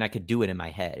 I mean, I could do it in my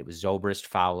head. It was Zobrist,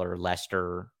 Fowler,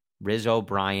 Lester, Rizzo,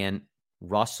 Bryant,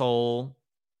 Russell.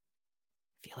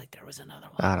 I feel like there was another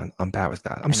one. I'm bad with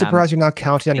that. I'm surprised you're not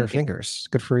counting on your fingers.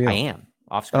 Good for you. I am.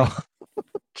 Off screen. Oh,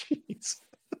 jeez.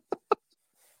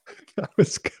 That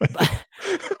was good.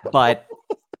 But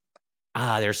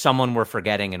there's someone we're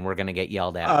forgetting, and we're going to get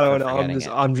yelled at. I don't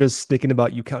know. I'm just thinking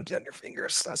about you counting on your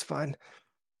fingers. That's fine.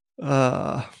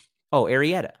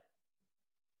 Arrieta.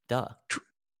 Duh.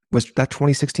 Was that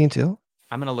 2016 too?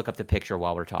 I'm going to look up the picture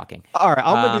while we're talking. All right.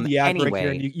 I'm going to do the ad break anyway,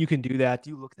 here, and you can do that.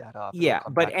 You look that up. Yeah.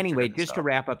 But anyway, just to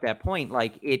wrap up that point,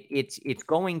 like, it's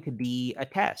going to be a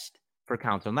test for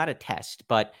Counsell. Not a test,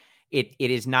 but it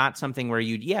is not something where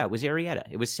it was Arrieta.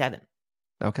 It was 7.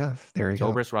 Okay. There you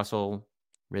go. Zobrist, Russell,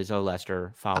 Rizzo,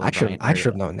 Lester, Fowler. I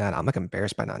should have known that. I'm like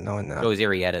embarrassed by not knowing that. So it was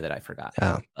Arrieta that I forgot.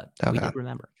 Yeah. But we did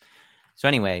remember. So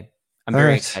anyway, I'm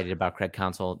very excited about Craig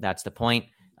Counsell. That's the point.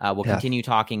 We'll continue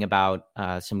talking about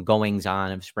some goings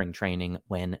on of spring training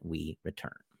when we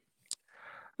return.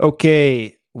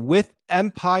 Okay. With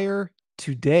Empire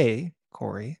today,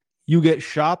 Corey, you get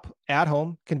shop at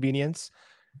home convenience,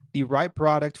 the right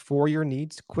product for your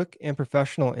needs, quick and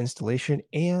professional installation,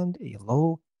 and a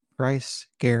low price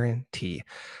guarantee.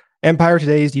 Empire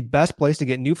today is the best place to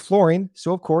get new flooring.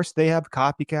 So, of course, they have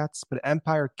copycats, but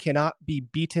Empire cannot be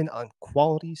beaten on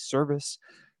quality, service,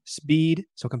 speed.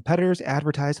 So competitors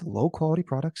advertise low quality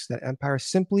products that Empire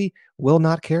simply will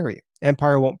not carry.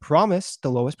 Empire won't promise the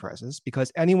lowest prices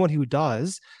because anyone who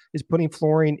does is putting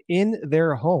flooring in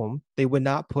their home they would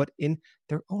not put in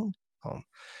their own home.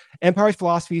 Empire's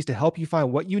philosophy is to help you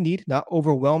find what you need, not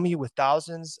overwhelm you with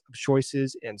thousands of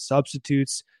choices and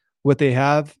substitutes. What they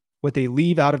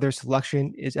leave out of their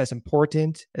selection is as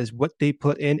important as what they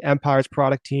put in. Empire's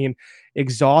product team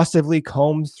exhaustively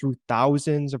combs through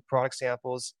thousands of product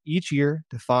samples each year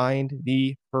to find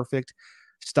the perfect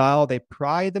style. They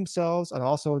pride themselves on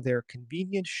also their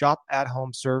convenient shop at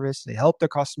home service. They help their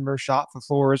customers shop for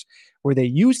floors where they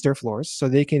use their floors so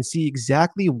they can see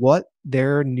exactly what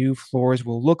their new floors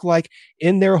will look like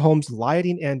in their home's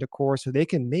lighting and decor so they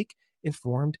can make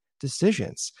informed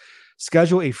decisions.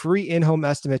 Schedule a free in-home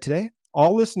estimate today.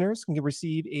 All listeners can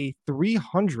receive a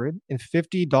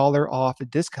 $350 off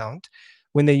discount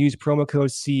when they use promo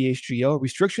code CHGO.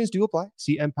 Restrictions do apply.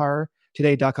 See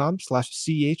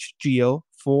empiretoday.com/CHGO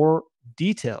for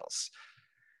details.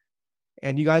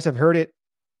 And you guys have heard it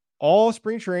all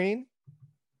spring training.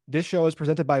 This show is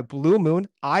presented by Blue Moon.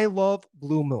 I love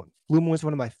Blue Moon. Blue Moon is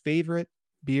one of my favorite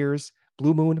beers.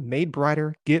 Blue Moon made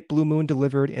brighter. Get Blue Moon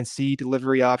delivered and see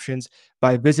delivery options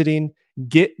by visiting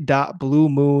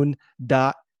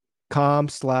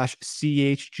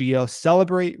get.bluemoon.com/CHGO.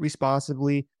 Celebrate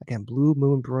responsibly. Again, Blue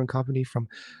Moon Brewing Company from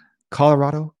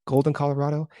Colorado, Golden,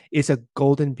 Colorado. It's a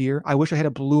golden beer. I wish I had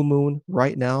a Blue Moon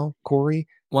right now, Corey.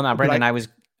 Well, now, Brendan, I was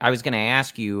going to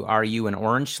ask you, are you an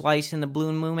orange slice in the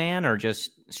Blue Moon Man or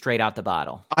just straight out the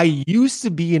bottle? I used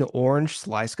to be an orange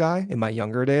slice guy in my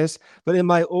younger days, but in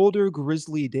my older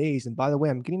grizzly days, and by the way,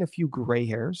 I'm getting a few gray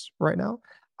hairs right now,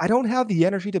 I don't have the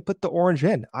energy to put the orange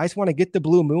in. I just want to get the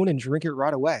Blue Moon and drink it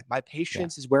right away. My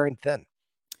patience is wearing thin.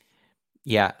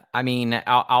 Yeah, I mean,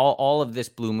 all of this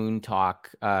Blue Moon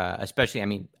talk, especially, I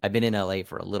mean, I've been in LA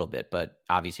for a little bit, but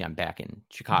obviously I'm back in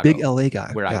Chicago. Big LA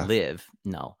guy. Where I live.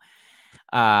 No.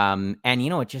 And,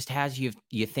 it just has you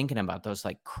thinking about those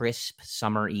like crisp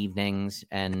summer evenings,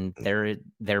 and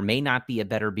there may not be a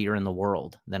better beer in the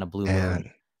world than a Blue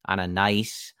Moon on a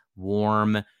nice,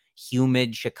 warm,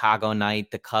 humid Chicago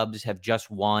night. The Cubs have just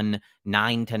won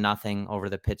 9-0 over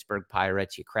the Pittsburgh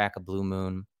Pirates. You crack a Blue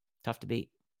Moon. Tough to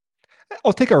beat.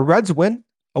 I'll take a Reds win,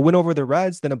 a win over the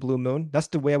Reds, then a Blue Moon. That's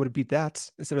the way I would beat that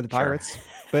instead of the Pirates. Sure.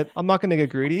 But I'm not going to get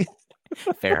greedy.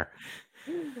 Fair.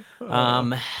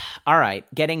 All right.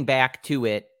 Getting back to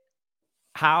it,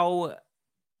 how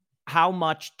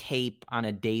much tape on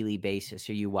a daily basis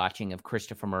are you watching of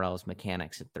Christopher Morel's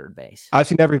mechanics at third base? I've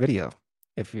seen every video.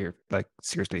 If you're like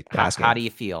seriously asking, how do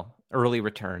you feel? Early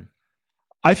return.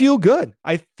 I feel good.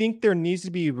 I think there needs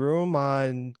to be room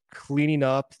on cleaning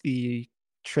up the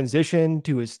transition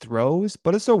to his throws,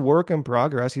 but it's a work in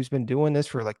progress. He's been doing this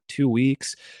for like 2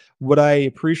 weeks. What I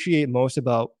appreciate most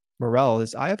about Morel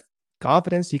is I have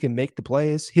confidence he can make the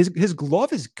plays. His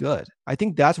glove is good. I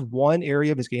think that's one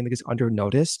area of his game that gets under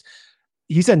noticed.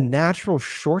 He's a natural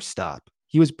shortstop.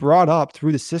 He was brought up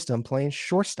through the system playing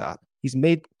shortstop. He's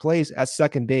made plays at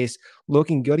second base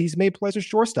looking good. He's made plays at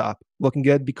shortstop looking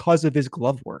good because of his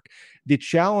glove work. The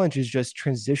challenge is just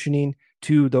transitioning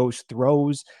to those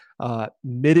throws,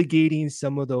 mitigating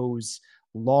some of those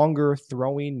longer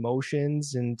throwing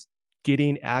motions and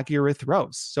getting accurate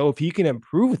throws. So if he can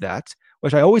improve that,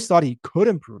 which I always thought he could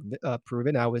improve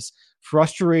it, I was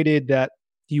frustrated that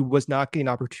he was not getting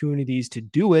opportunities to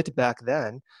do it back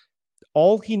then.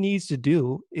 All he needs to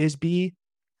do is be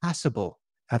passable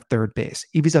at third base.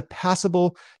 If he's a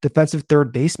passable defensive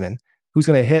third baseman who's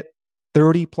going to hit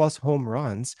 30 plus home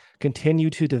runs, continue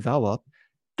to develop,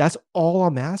 that's all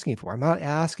I'm asking for. I'm not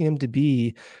asking him to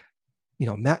be,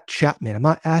 Matt Chapman. I'm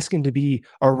not asking him to be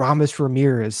Aramis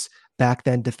Ramirez back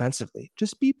then defensively.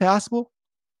 Just be passable,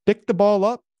 pick the ball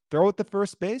up, throw it to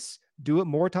first base, do it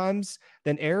more times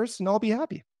than errors, and I'll be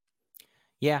happy.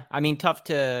 Yeah, I mean,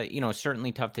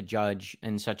 certainly tough to judge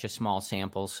in such a small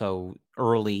sample so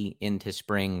early into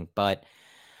spring, but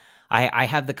I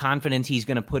have the confidence he's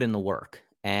going to put in the work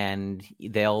and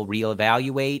they'll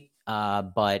reevaluate.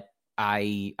 But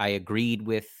I agreed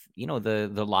with,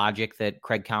 the logic that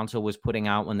Craig Counsell was putting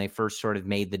out when they first sort of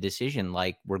made the decision,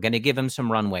 like we're going to give him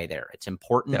some runway there. It's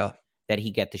important that he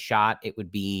get the shot. It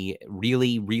would be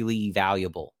really, really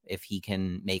valuable if he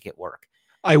can make it work.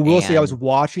 I will say I was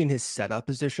watching his setup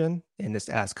position in this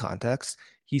as context.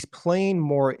 He's playing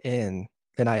more in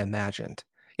than I imagined.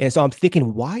 And so I'm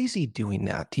thinking, why is he doing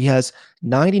that? He has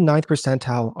 99th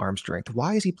percentile arm strength.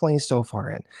 Why is he playing so far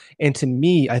in? And to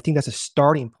me, I think that's a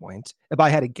starting point. If I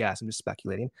had to guess, I'm just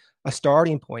speculating, a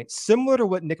starting point similar to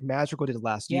what Nick Madrigal did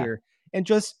last year, and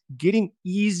just getting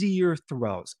easier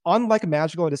throws. Unlike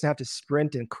Madrigal, he doesn't have to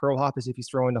sprint and curl hop as if he's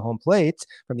throwing the home plate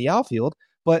from the outfield,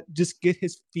 but just get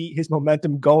his feet, his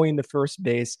momentum going to first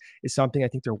base is something I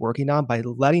think they're working on by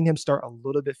letting him start a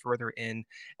little bit further in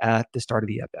at the start of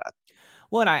the at-bat.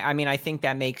 Well, and I mean, I think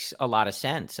that makes a lot of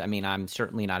sense. I mean, I'm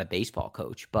certainly not a baseball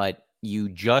coach, but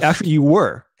Actually, you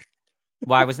were.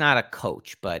 Well, I was not a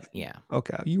coach, but yeah.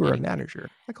 Okay, you were a manager.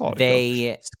 I call it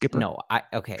a coach. Skipper. No,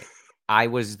 I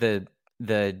was the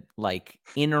like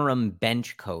interim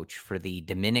bench coach for the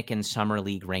Dominican Summer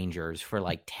League Rangers for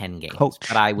like 10 games. Coach.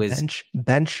 But I was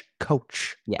bench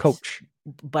coach. Yes. Coach.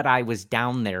 But I was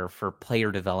down there for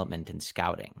player development and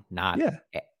scouting, not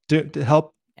to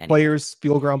help players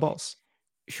field ground balls.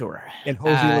 Sure. And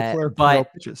Jose Leclerc throw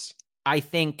pitches. I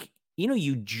think,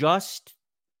 you just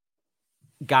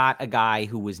got a guy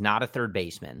who was not a third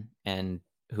baseman and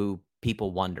who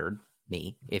people wondered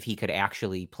if he could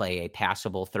actually play a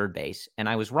passable third base. And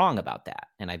I was wrong about that.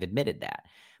 And I've admitted that.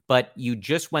 But you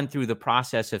just went through the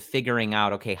process of figuring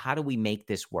out, okay, how do we make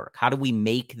this work? How do we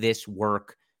make this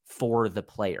work for the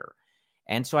player?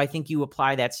 And so I think you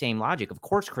apply that same logic. Of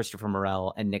course, Christopher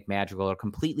Morel and Nick Madrigal are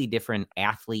completely different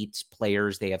athletes,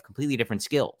 players. They have completely different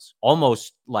skills,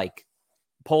 almost like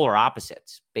polar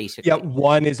opposites, basically. Yeah,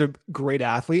 one is a great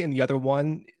athlete and the other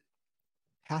one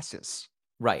passes.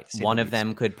 Right. One of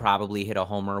them could probably hit a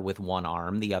homer with one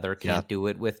arm. The other can't do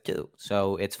it with two.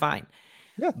 So it's fine.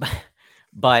 Yeah.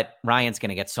 But Ryan's going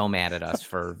to get so mad at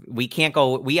us we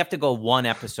have to go one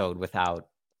episode without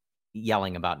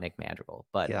yelling about Nick Madrigal.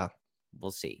 But we'll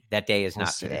see. That day is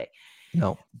not today.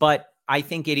 No. But I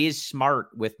think it is smart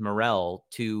with Morel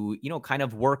to, kind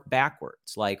of work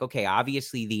backwards. Like, okay,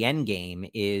 obviously the end game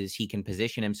is he can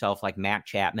position himself like Matt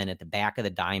Chapman at the back of the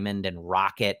diamond and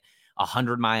rocket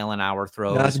 100-mile-an-hour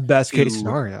throws. That's best case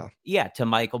scenario. Yeah, to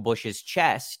Michael Busch's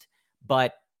chest,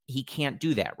 but he can't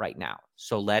do that right now.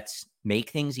 So let's make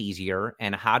things easier.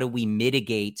 And how do we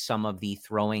mitigate some of the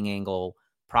throwing angle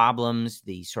problems,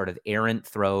 the sort of errant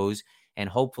throws? And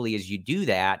hopefully as you do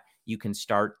that, you can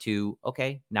start to,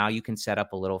 okay, now you can set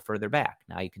up a little further back.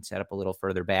 Now you can set up a little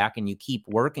further back and you keep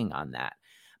working on that.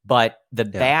 But the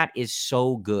bat is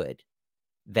so good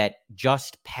that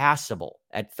just passable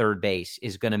at third base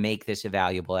is going to make this a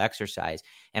valuable exercise.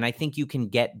 And I think you can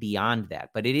get beyond that,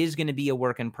 but it is going to be a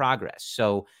work in progress.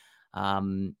 So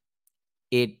I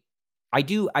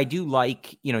do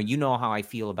like, you know how I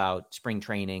feel about spring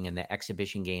training and the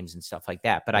exhibition games and stuff like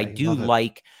that, but I do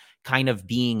like kind of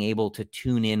being able to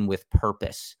tune in with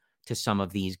purpose to some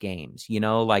of these games,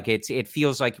 like it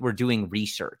feels like we're doing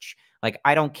research. Like,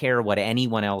 I don't care what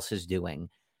anyone else is doing.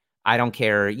 I don't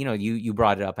care. You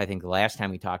brought it up, I think the last time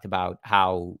we talked about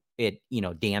how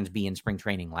Dansby in spring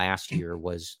training last year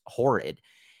was horrid.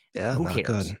 Yeah. Who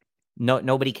cares? Good. No,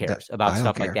 nobody cares about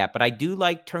stuff like that. But I do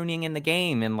like turning in the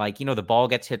game and the ball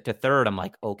gets hit to third. I'm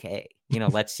like, okay,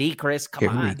 let's see, Chris,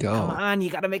 come on.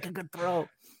 You got to make a good throw.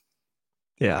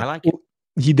 Yeah. I like it.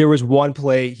 There was one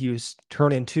play he was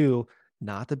turning to,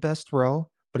 not the best throw,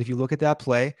 but if you look at that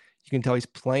play, you can tell he's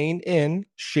playing in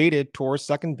shaded towards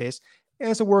second base.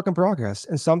 And it's a work in progress.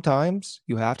 And sometimes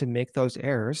you have to make those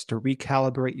errors to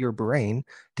recalibrate your brain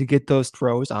to get those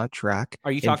throws on track.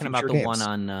 Are you talking about the one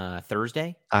on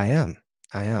Thursday? I am.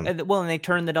 Well, and they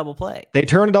turned the double play. They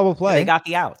got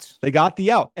the outs. They got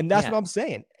the out. And that's what I'm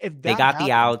saying. If they got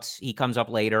the outs, he comes up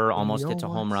later, almost hits a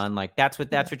home run. Like that's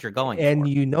what you're going for. And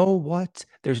you know what?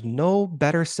 There's no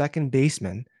better second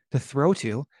baseman to throw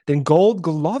to than Gold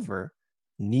Glover,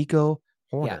 Nico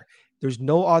Horner. Yeah. There's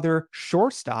no other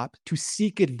shortstop to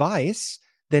seek advice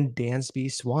than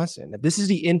Dansby Swanson. If this is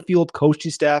the infield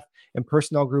coaching staff and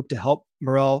personnel group to help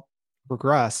Morel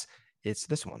progress, it's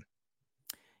this one.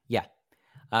 Yeah.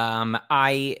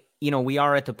 We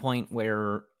are at the point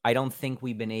where I don't think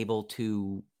we've been able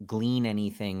to glean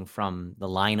anything from the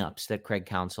lineups that Craig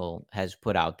Counsell has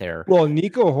put out there. Well,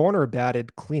 Nico Horner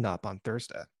batted cleanup on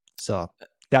Thursday. So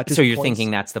you're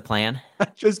thinking that's the plan?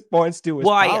 That just points to his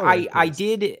I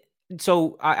did.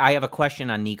 So I have a question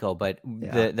on Nico, but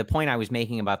the point I was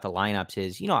making about the lineups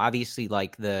is, obviously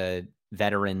like the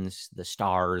veterans, the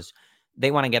stars,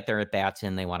 they want to get their at-bats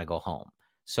in, they want to go home.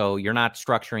 So you're not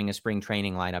structuring a spring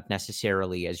training lineup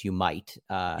necessarily as you might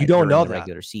you don't know the that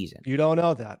regular season. You don't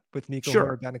know that with Nico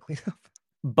Horner batting cleanup.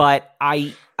 But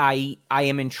I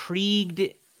am intrigued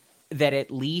that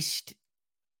at least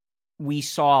we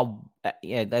saw,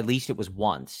 at least it was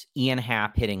once, Ian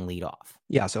Happ hitting leadoff.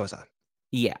 Yeah, so is that.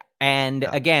 Yeah. And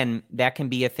again, that can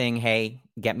be a thing. Hey,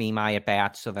 get me my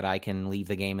at-bats so that I can leave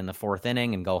the game in the fourth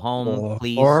inning and go home,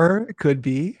 please. Or it could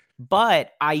be.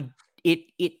 But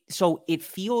it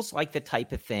feels like the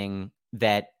type of thing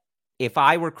that if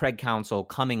I were Craig Counsell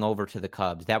coming over to the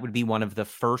Cubs, that would be one of the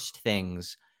first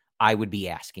things I would be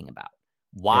asking about.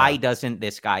 Why doesn't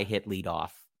this guy hit leadoff?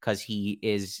 Because he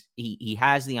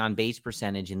has the on base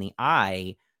percentage in the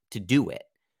eye to do it.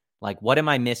 Like, what am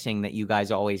I missing that you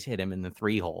guys always hit him in the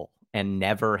 3-hole and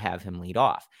never have him lead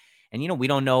off? And, we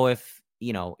don't know if,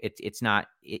 it's not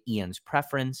Ian's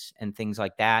preference and things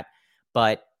like that.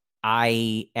 But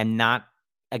I am not,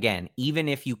 again, even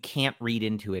if you can't read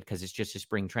into it because it's just a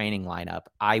spring training lineup,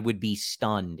 I would be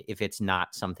stunned if it's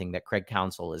not something that Craig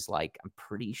Counsell is like, I'm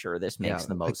pretty sure this makes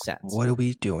the most sense. What are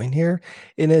we doing here?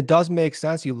 And it does make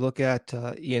sense. You look at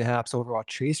Ian Happ's overall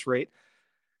chase rate.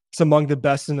 It's among the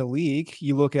best in the league.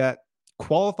 You look at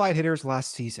qualified hitters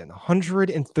last season,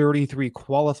 133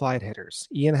 qualified hitters.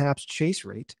 Ian Happ's chase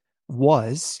rate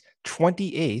was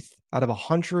 28th out of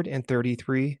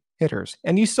 133 hitters.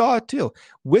 And you saw it too,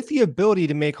 with the ability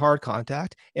to make hard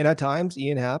contact. And at times,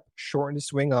 Ian Happ shortened his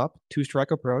swing up,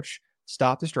 2-strike approach,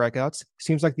 stopped the strikeouts.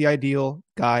 Seems like the ideal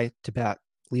guy to bat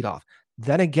leadoff.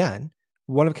 Then again,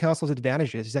 one of Counsell's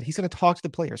advantages is that he's going to talk to the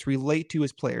players, relate to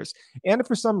his players. And if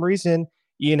for some reason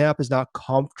Ian Happ is not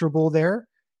comfortable there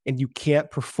and you can't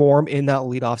perform in that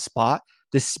leadoff spot,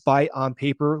 despite on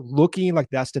paper looking like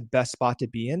that's the best spot to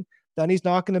be in, then he's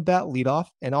not going to bat leadoff,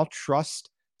 and I'll trust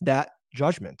that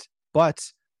judgment. But,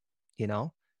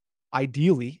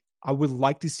 ideally, I would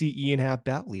like to see Ian Happ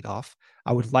bat leadoff.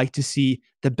 I would like to see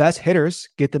the best hitters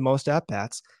get the most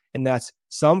at-bats, and that's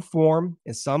some form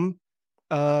and some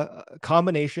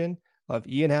combination of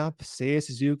Ian Happ, Seiya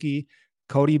Suzuki,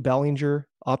 Cody Bellinger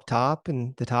up top,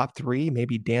 and the top 3,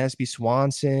 maybe Dansby,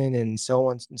 Swanson, and so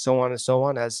on and so on and so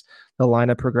on as the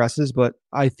lineup progresses. But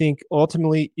I think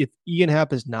ultimately, if Ian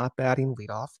Happ is not batting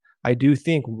leadoff, I do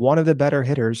think one of the better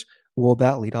hitters will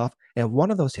bat leadoff. And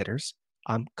one of those hitters,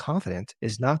 I'm confident,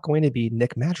 is not going to be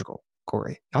Nick Madrigal,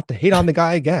 Corey. Not to hate on the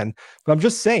guy again, but I'm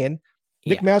just saying,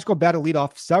 Nick Madrigal batted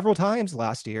leadoff several times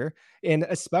last year, and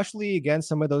especially against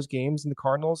some of those games in the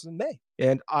Cardinals in May.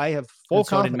 And I have full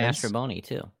confidence. So did Mastrobuoni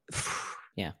too.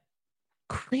 Yeah.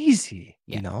 Crazy,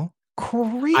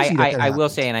 crazy. I will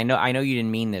say, and I know you didn't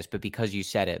mean this, but because you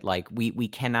said it, like we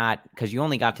cannot, because you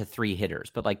only got to 3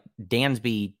 hitters, but like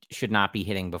Dansby should not be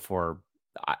hitting before,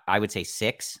 I would say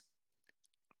 6.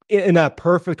 In that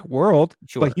perfect world,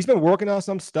 sure. But he's been working on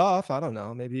some stuff. I don't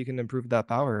know. Maybe you can improve that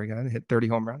power again, hit 30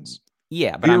 home runs.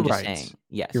 Yeah, but I'm just saying,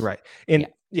 yes. You're right. And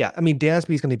I mean,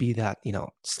 Dansby is going to be that,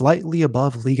 slightly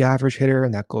above league average hitter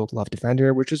and that Gold Glove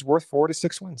defender, which is worth 4 to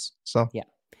 6 wins. So, yeah.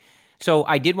 So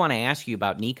I did want to ask you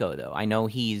about Nico, though. I know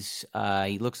he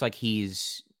looks like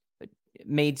he's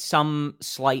made some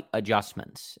slight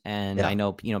adjustments. And I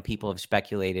know, people have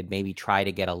speculated maybe try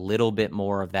to get a little bit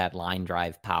more of that line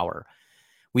drive power.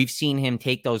 We've seen him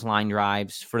take those line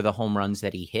drives for the home runs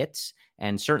that he hits.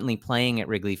 And certainly playing at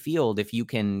Wrigley Field, if you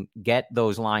can get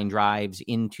those line drives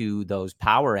into those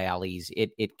power alleys,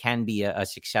 it can be a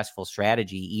successful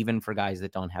strategy, even for guys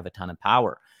that don't have a ton of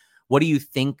power. What do you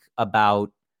think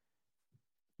about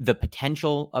the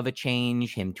potential of a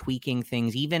change, him tweaking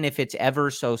things, even if it's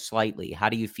ever so slightly? How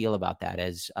do you feel about that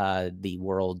as the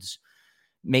world's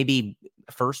maybe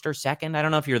first or second? I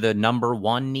don't know if you're the number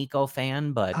 1 Nico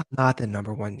fan, but I'm not the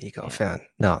number 1 Nico fan.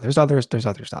 No, there's others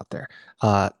out there.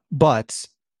 But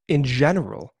in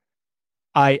general,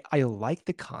 I like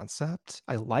the concept.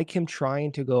 I like him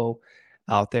trying to go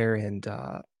out there and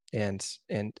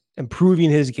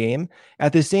improving his game.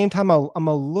 At the same time, I'm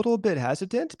a little bit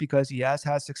hesitant because he has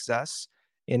had success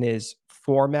in his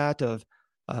format of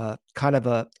kind of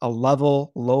a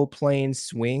level, low plane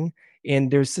swing.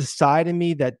 And there's a side of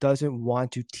me that doesn't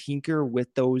want to tinker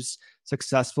with those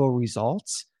successful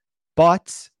results.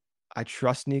 But I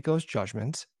trust Nico's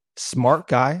judgment. Smart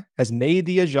guy, has made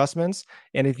the adjustments.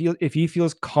 And if he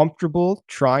feels comfortable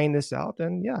trying this out,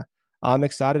 then yeah, I'm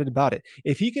excited about it.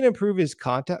 If he can improve his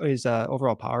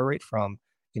overall power rate from,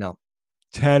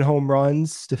 10 home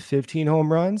runs to 15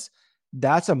 home runs,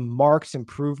 that's a marked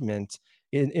improvement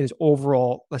in his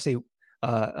overall, let's say,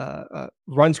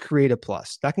 runs created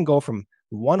plus. That can go from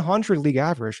 100 league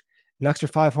average. An extra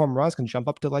 5 home runs can jump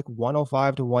up to like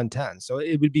 105 to 110. So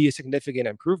it would be a significant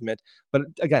improvement. But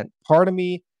again, part of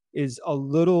me is a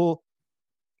little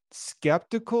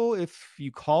skeptical, if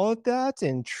you call it that,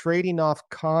 and trading off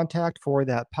contact for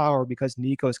that power, because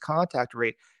Nico's contact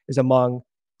rate is among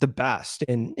the best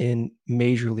in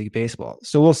Major League Baseball.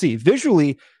 So we'll see.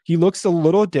 Visually, he looks a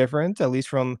little different, at least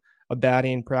from a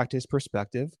batting practice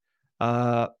perspective.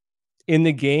 In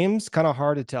the games, kind of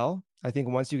hard to tell. I think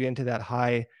once you get into that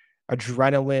high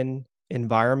adrenaline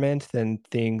environment, then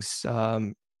things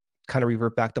kind of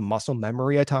revert back to muscle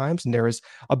memory at times. And there was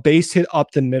a base hit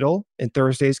up the middle in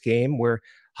Thursday's game where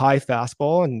high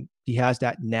fastball, and he has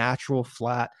that natural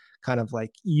flat kind of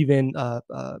like even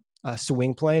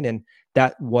swing playing, and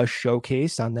that was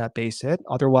showcased on that base hit.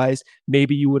 Otherwise,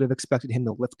 maybe you would have expected him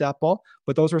to lift that ball,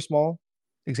 but those are small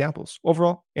examples.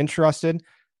 Overall, interested.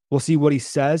 We'll see what he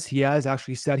says. He has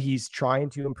actually said he's trying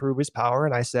to improve his power,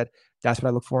 and I said that's what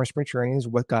I look for in spring training is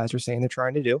what guys are saying they're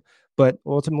trying to do. But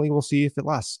ultimately, we'll see if it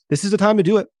lasts. This is the time to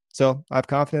do it. So I have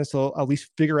confidence he'll at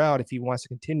least figure out if he wants to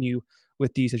continue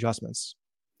with these adjustments.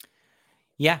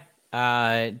 Yeah,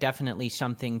 definitely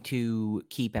something to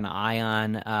keep an eye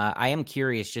on. I am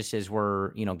curious, just as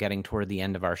we're, getting toward the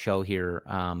end of our show here,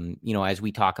 as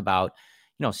we talk about,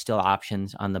 still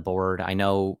options on the board. I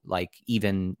know, like,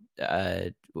 even,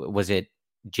 was it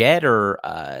Jed or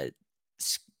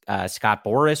Scott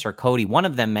Boras or Cody? One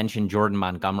of them mentioned Jordan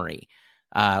Montgomery.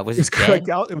 Was it Jed?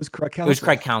 It was Craig Counsell. It was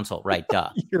Craig Counsell, right?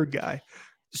 Duh. Your guy.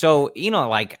 So,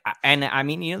 and I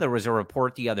mean, there was a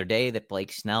report the other day that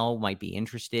Blake Snell might be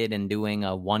interested in doing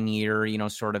a 1 year,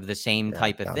 sort of the same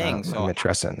type of thing. So, I'm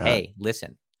interested in that. Hey,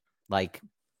 listen, like,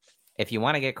 if you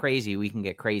want to get crazy, we can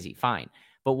get crazy. Fine,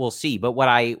 but we'll see. But what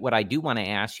I do want to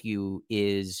ask you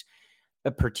is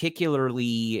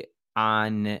particularly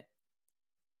on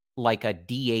like a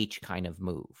DH kind of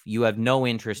move. You have no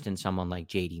interest in someone like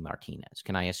JD Martinez.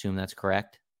 Can I assume that's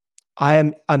correct?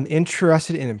 I'm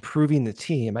interested in improving the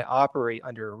team. I operate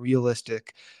under a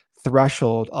realistic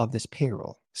threshold of this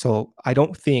payroll. So I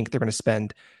don't think they're going to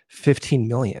spend $15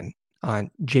 million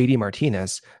on JD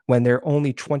Martinez when they're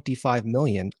only $25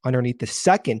 million underneath the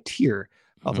second tier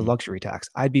of the luxury tax.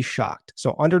 I'd be shocked.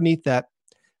 So underneath that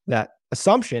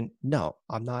assumption, no,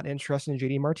 I'm not interested in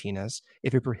JD Martinez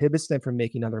if it prohibits them from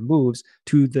making other moves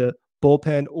to the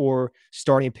bullpen or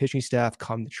starting pitching staff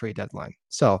come the trade deadline.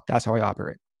 So that's how I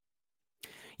operate.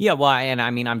 Yeah, well, and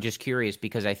I mean, I'm just curious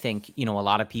because I think, a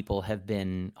lot of people have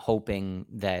been hoping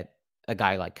that a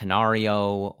guy like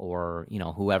Canario or,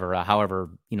 whoever,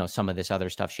 however, some of this other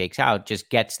stuff shakes out,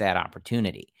 just gets that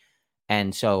opportunity.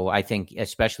 And so I think,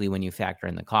 especially when you factor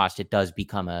in the cost, it does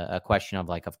become a question of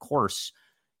like, of course,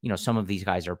 some of these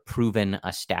guys are proven,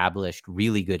 established,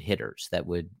 really good hitters that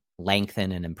would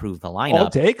lengthen and improve the lineup. I'll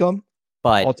take them.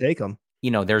 But I'll take them.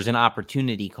 There's an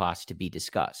opportunity cost to be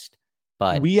discussed.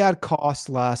 But we had cost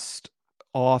last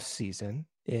off season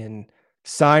in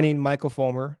signing Michael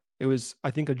Fulmer. It was, I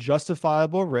think, a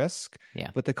justifiable risk. Yeah.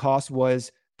 But the cost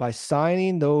was by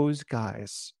signing those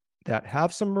guys that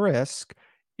have some risk,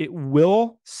 it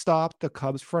will stop the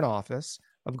Cubs front office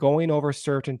of going over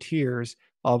certain tiers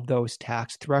of those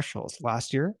tax thresholds.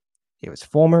 Last year, it was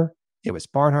Fulmer, it was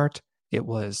Barnhart, it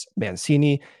was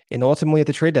Mancini, and ultimately at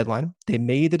the trade deadline, they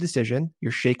made the decision.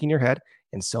 You're shaking your head,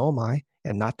 and so am I.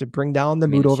 And not to bring down the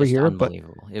mood over here, but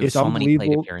it was so many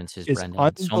plate appearances,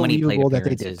 Brendan. So many plate appearances that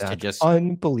they did that. To just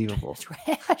unbelievable.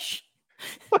 Trash.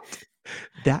 But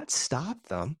that stopped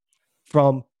them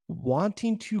from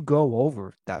wanting to go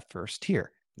over that first tier.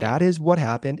 That is what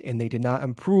happened, and they did not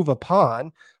improve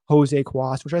upon Jose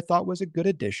Cuas, which I thought was a good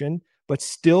addition, but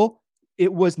still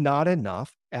it was not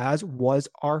enough, as was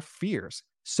our fears.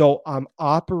 So I'm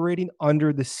operating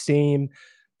under the same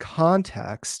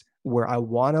context where I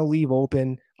want to leave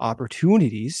open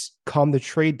opportunities come the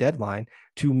trade deadline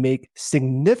to make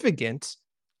significant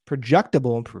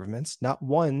projectable improvements, not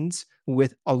ones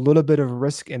with a little bit of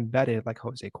risk embedded like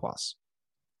Jose Cuas.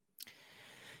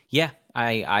 Yeah,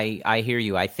 I hear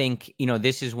you. I think,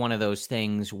 this is one of those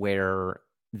things where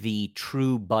the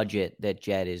true budget that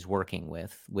Jed is working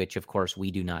with, which of course we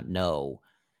do not know,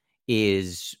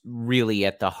 is really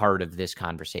at the heart of this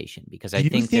conversation, because I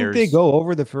think they go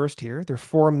over the first tier? They're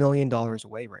 $4 million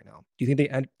away right now. Do you think they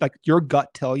end, like your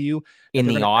gut tell you in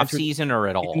the off season or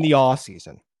at all? In the off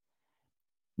season.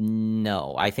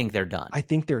 No, I think they're done. I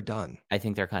think they're done. I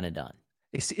think they're kind of done.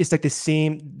 It's like the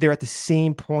same. They're at the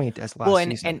same point as last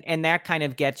season. And that kind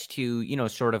of gets to,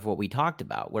 sort of what we talked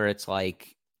about, where it's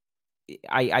like,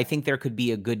 I think there could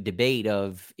be a good debate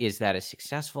of, is that a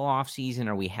successful offseason?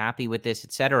 Are we happy with this,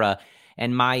 et cetera?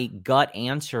 And my gut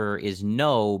answer is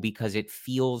no, because it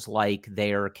feels like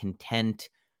they're content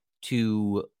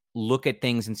to look at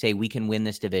things and say, we can win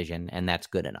this division, and that's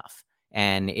good enough.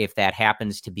 And if that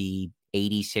happens to be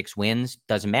 86 wins,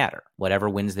 doesn't matter. Whatever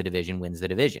wins the division, wins the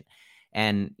division.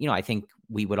 And, I think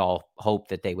we would all hope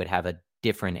that they would have a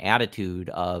different attitude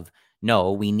of,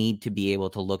 no, we need to be able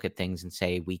to look at things and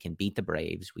say, we can beat the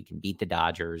Braves, we can beat the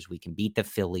Dodgers, we can beat the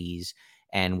Phillies,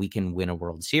 and we can win a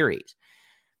World Series.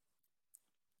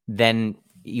 Then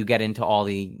you get into all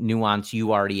the nuance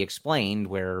you already explained,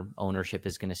 where ownership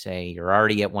is going to say, you're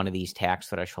already at one of these tax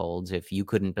thresholds. If you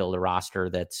couldn't build a roster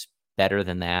that's better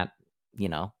than that,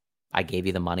 I gave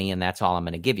you the money and that's all I'm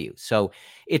going to give you. So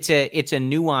it's a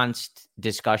nuanced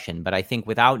discussion, but I think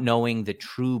without knowing the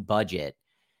true budget,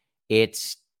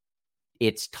 it's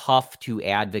it's tough to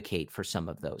advocate for some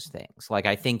of those things. Like,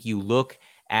 I think you look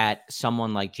at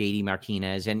someone like JD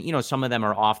Martinez, and, some of them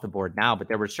are off the board now, but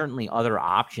there were certainly other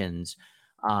options.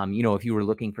 If you were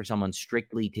looking for someone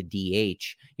strictly to DH,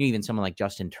 even someone like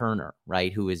Justin Turner,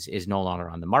 right, who is no longer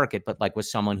on the market, but like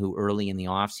was someone who early in the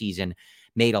offseason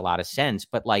made a lot of sense.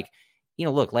 But like,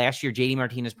 look, last year, JD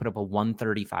Martinez put up a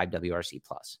 135 WRC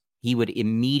plus. He would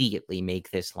immediately make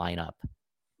this lineup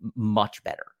much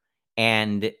better.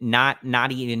 And not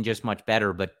even just much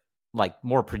better, but like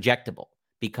more projectable,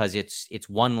 because it's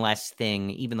one less thing,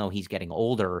 even though he's getting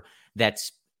older,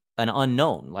 that's an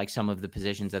unknown, like some of the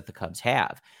positions that the Cubs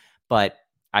have. But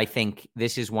I think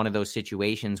this is one of those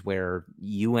situations where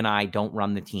you and I don't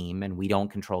run the team and we don't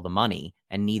control the money,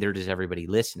 and neither does everybody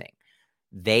listening.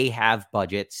 They have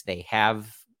budgets, they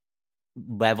have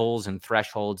levels and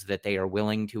thresholds that they are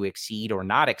willing to exceed or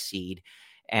not exceed.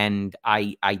 And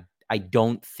I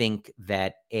don't think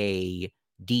that a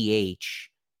DH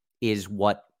is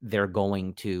what they're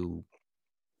going to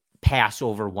pass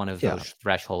over one of those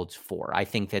thresholds for. I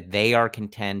think that they are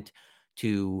content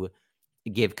to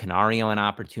give Canario an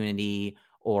opportunity,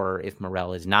 or if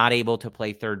Morel is not able to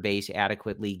play third base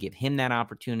adequately, give him that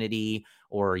opportunity,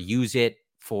 or use it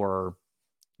for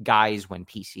guys when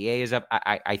PCA is up.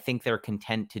 I think they're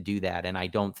content to do that, and I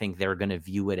don't think they're going to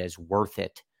view it as worth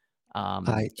it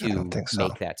I don't think so.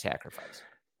 make that sacrifice.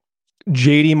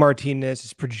 JD Martinez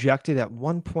is projected at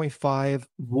 1.5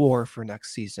 WAR for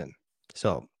next season.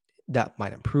 So that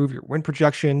might improve your win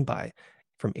projection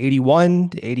from 81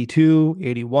 to 82,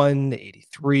 81 to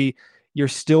 83. You're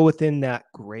still within that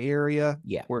gray area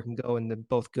where it can go in the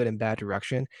both good and bad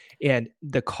direction. And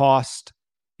the cost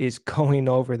is going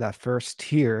over that first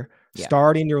tier,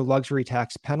 starting your luxury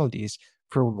tax penalties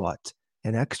for what?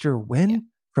 An extra win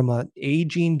from an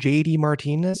aging JD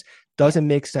Martinez? Doesn't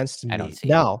make sense to me. I don't see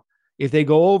now, if they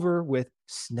go over with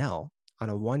Snell on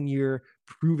a 1-year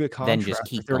prove-it contract, then just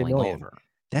keep for $30 going million, over.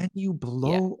 then you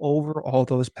blow over all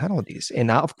those penalties. And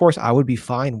now, of course, I would be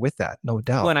fine with that, no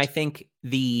doubt. Well, and I think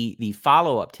the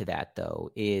follow-up to that, though,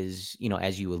 is,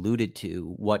 as you alluded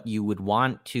to, what you would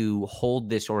want to hold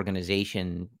this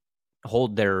organization,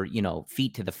 hold their,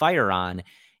 feet to the fire on,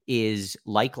 is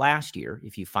like last year,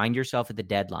 if you find yourself at the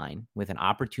deadline with an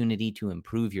opportunity to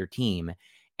improve your team,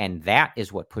 and that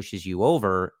is what pushes you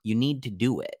over, you need to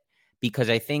do it. Because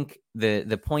I think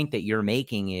the point that you're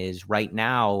making is, right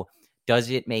now,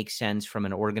 does it make sense from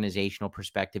an organizational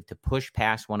perspective to push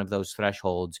past one of those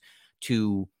thresholds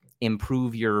to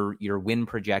improve your win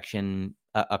projection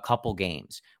a couple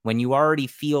games when you already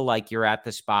feel like you're at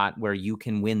the spot where you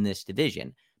can win this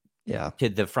division? To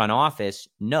the front office,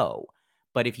 no.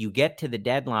 But if you get to the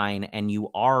deadline and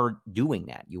you are doing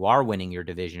that, you are winning your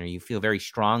division, or you feel very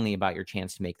strongly about your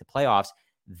chance to make the playoffs,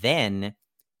 then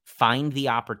find the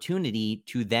opportunity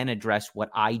to then address what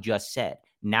I just said.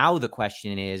 Now the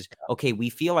question is, okay, we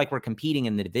feel like we're competing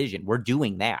in the division. We're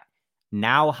doing that.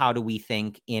 Now, how do we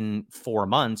think in 4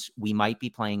 months we might be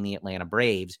playing the Atlanta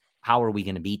Braves? How are we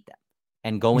going to beat them?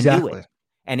 And go and do it.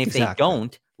 And if they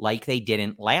don't, like they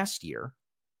didn't last year,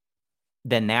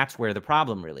 then that's where the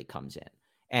problem really comes in.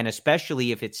 And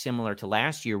especially if it's similar to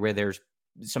last year, where there's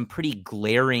some pretty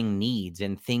glaring needs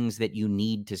and things that you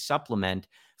need to supplement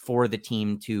for the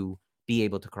team to be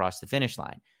able to cross the finish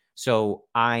line. So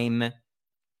I'm,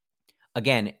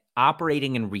 again,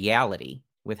 operating in reality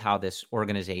with how this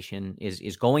organization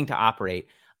is going to operate.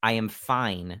 I am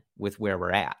fine with where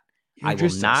we're at. You're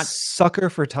just a sucker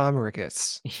for Tom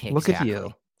Ricketts. Exactly. Look at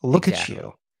you. Look at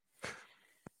you.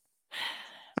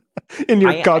 In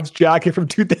your Cubs jacket from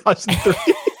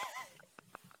 2003.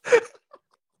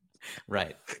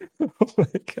 Right. Oh my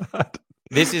God.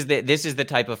 This is the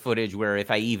type of footage where if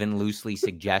I even loosely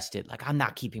suggested, like, I'm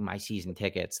not keeping my season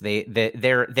tickets,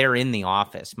 they're in the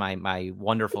office. My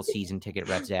wonderful season ticket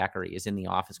rep Zachary is in the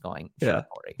office going, sure,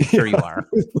 Corey, sure you are.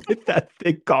 With that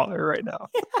big collar right now.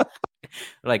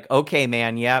 Like, okay,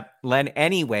 man, yep.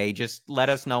 Anyway, just let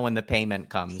us know when the payment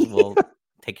comes. We'll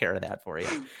take care of that for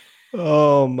you.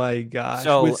 Oh my gosh.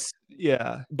 So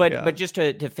but just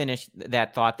to finish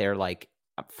that thought there, like,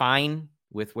 fine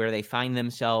with where they find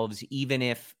themselves, even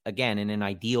if, again, in an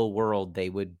ideal world, they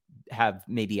would have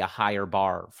maybe a higher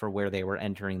bar for where they were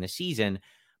entering the season.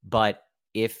 But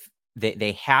if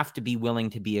they have to be willing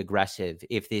to be aggressive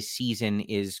if this season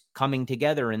is coming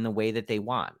together in the way that they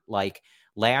want. Like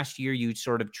last year, you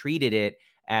sort of treated it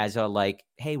as a like,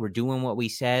 hey, we're doing what we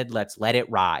said. Let's let it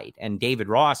ride. And David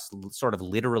Ross sort of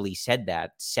literally said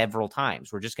that several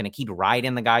times. We're just going to keep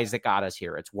riding the guys that got us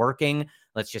here. It's working.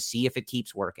 Let's just see if it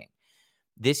keeps working.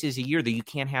 This is a year that you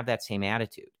can't have that same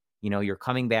attitude. You're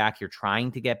coming back. You're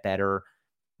trying to get better.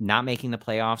 not making the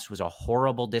playoffs was a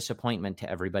horrible disappointment to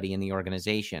everybody in the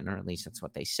organization, or at least that's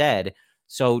what they said.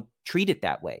 So treat it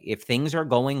that way. If things are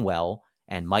going well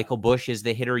and Michael Busch is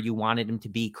the hitter you wanted him to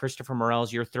be, Christopher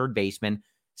Morel's your third baseman,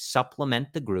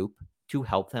 supplement the group to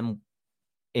help them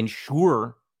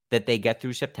ensure that they get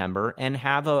through September and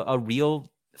have a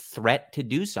real threat to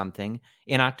do something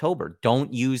in October.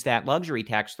 Don't use that luxury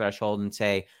tax threshold and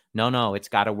say, no, it's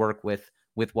got to work with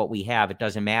what we have. It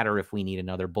doesn't matter if we need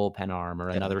another bullpen arm or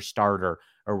another starter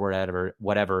or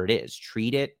whatever it is.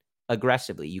 Treat it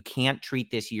aggressively. You can't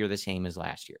treat this year the same as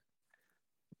last year.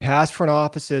 Past front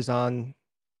offices on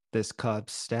this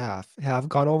Cubs staff have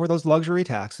gone over those luxury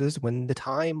taxes when the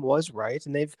time was right,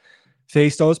 and they've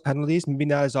faced those penalties, maybe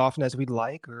not as often as we'd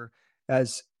like or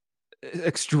as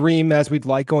extreme as we'd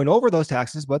like going over those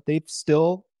taxes, but they've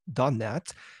still done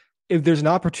that. If there's an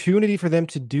opportunity for them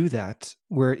to do that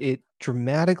where it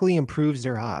dramatically improves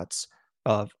their odds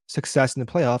of success in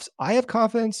the playoffs, I have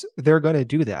confidence they're going to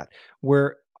do that.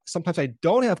 Where sometimes I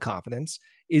don't have confidence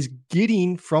is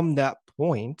getting from that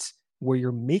point where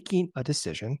you're making a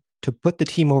decision to put the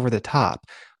team over the top.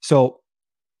 So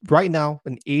right now,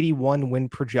 an 81 win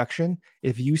projection,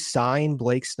 if you sign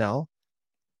Blake Snell,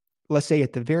 let's say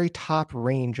at the very top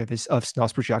range of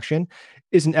Snell's projection,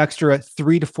 is an extra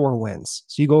 3 to 4 wins.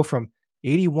 So you go from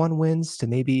 81 wins to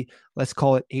maybe, let's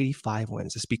call it 85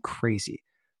 wins. This would be crazy.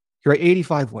 You're at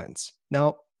 85 wins.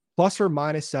 Now, plus or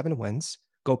minus 7 wins,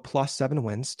 go plus 7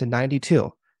 wins to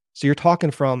 92. So you're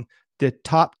talking from the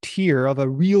top tier of a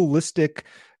realistic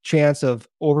chance of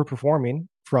overperforming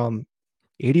from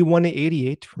 81 to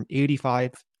 88, from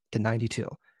 85 to 92.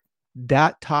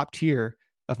 That top tier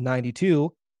of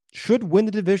 92 should win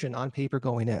the division on paper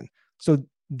going in. So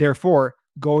therefore,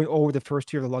 going over the first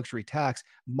tier of the luxury tax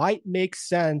might make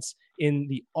sense in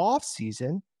the off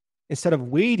season instead of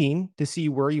waiting to see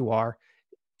where you are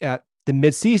at the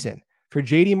midseason. For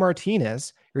JD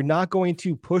Martinez, you're not going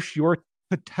to push your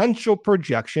potential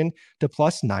projection to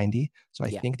plus 90. So I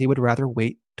think they would rather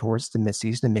wait towards the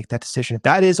midseason and make that decision. If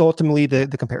that is ultimately the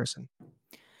comparison.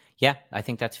 Yeah, I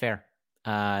think that's fair.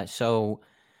 So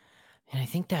and I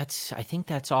think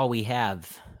that's all we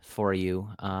have for you.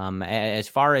 As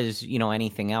far as,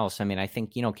 anything else, I mean, I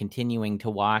think, continuing to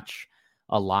watch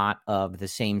a lot of the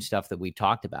same stuff that we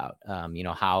talked about,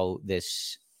 how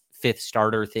this fifth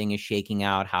starter thing is shaking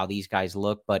out, how these guys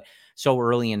look, but so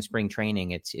early in spring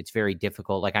training, it's very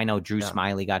difficult. Like I know Drew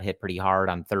Smiley got hit pretty hard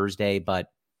on Thursday, but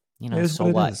so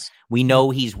what? We know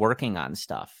he's working on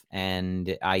stuff.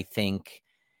 And I think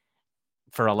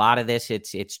for a lot of this,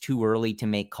 it's too early to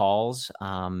make calls.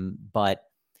 But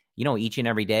each and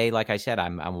every day, like I said,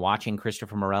 I'm watching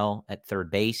Christopher Morel at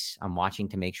third base. I'm watching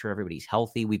to make sure everybody's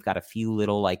healthy. We've got a few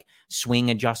little like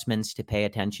swing adjustments to pay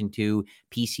attention to.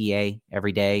 PCA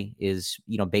every day is,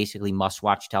 basically must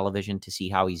watch television to see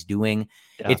how he's doing.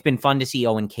 Yeah. It's been fun to see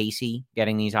Owen Casey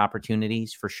getting these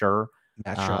opportunities for sure.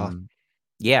 Matt Shaw.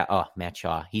 Yeah. Oh, Matt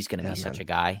Shaw. He's going to be such a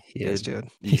guy. He is, dude.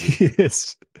 He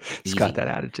is. He's got that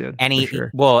attitude. And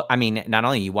well, I mean, not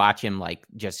only you watch him like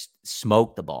just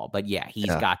smoke the ball, but he's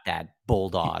got that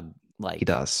bulldog he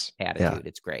does attitude. Yeah.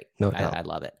 It's great. No doubt. I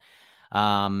love it.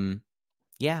 I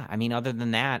mean, other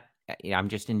than that, I'm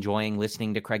just enjoying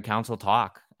listening to Craig Counsell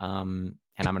talk. And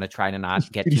I'm going to try to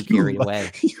not get too carried away.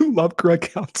 You love Craig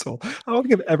Counsell. I don't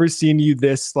think I've ever seen you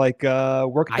this worked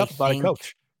up by a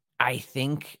coach. I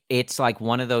think it's like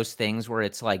one of those things where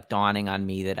it's like dawning on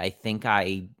me that I think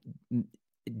I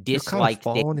disliked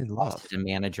falling in love as a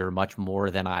manager much more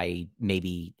than I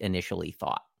maybe initially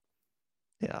thought.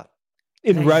 Yeah.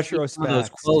 In retrospect, those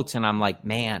quotes, and I'm like,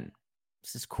 man,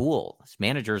 this is cool. This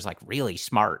manager is like really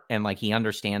smart, and like he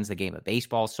understands the game of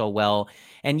baseball so well.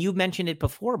 And you mentioned it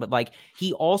before, but like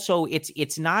he also,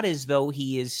 it's not as though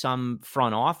he is some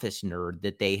front office nerd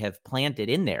that they have planted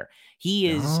in there. He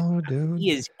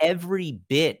is every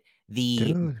bit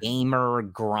the gamer,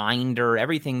 grinder,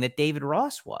 everything that David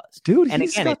Ross was. Dude, and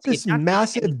he's got this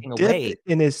massive dip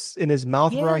in his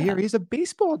mouth right here. He's a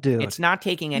baseball dude. It's not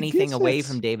taking anything away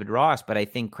from David Ross, but I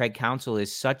think Craig Counsell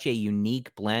is such a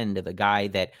unique blend of a guy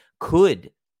that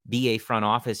could be a front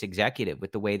office executive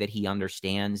with the way that he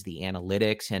understands the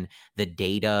analytics and the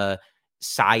data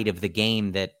side of the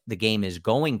game that the game is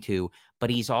going to. But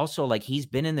he's also like, he's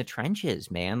been in the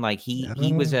trenches, man. Like he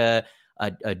was a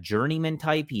journeyman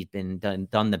type. He's been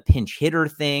done the pinch hitter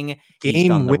thing. He's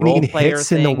done the role player hits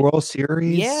thing in the World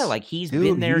Series. Yeah, like he's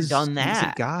been there, done that.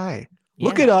 He's a guy. Yeah.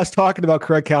 Look at us talking about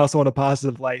Craig Counsell in a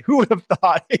positive light. Who would have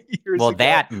thought 8 years ago?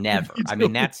 That never. I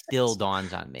mean, that still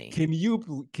dawns on me. Can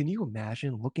you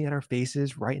imagine looking at our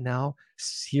faces right now,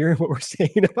 hearing what we're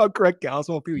saying about Craig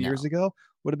Counsell a few years ago?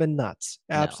 Would have been nuts.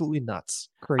 No. Absolutely nuts.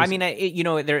 Crazy. I mean,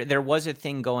 there was a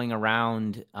thing going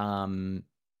around. I'm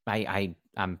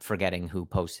forgetting who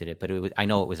posted it, but I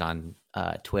know it was on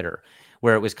Twitter,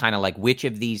 where it was kind of like, which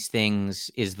of these things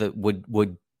is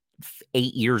would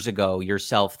 8 years ago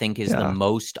yourself think is the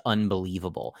most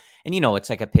unbelievable? And it's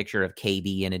like a picture of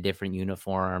KB in a different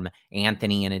uniform,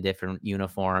 Anthony in a different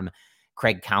uniform,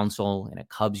 Craig Counsell in a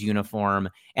Cubs uniform,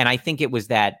 and I think it was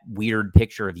that weird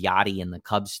picture of Yachty in the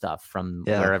Cubs stuff from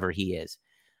wherever he is.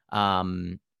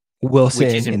 Wilson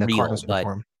which isn't in the real, Cardinals but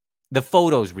uniform. the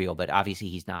photo's real, but obviously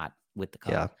he's not with the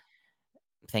Cubs. Yeah.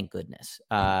 Thank goodness.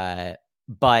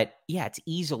 But yeah, it's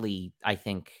easily, I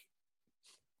think,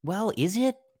 well, is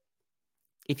it?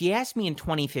 If you asked me in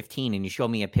 2015 and you showed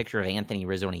me a picture of Anthony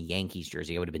Rizzo in a Yankees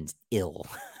jersey, I would have been ill.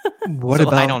 What So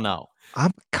about, I don't know.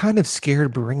 I'm kind of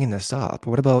scared bringing this up.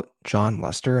 What about John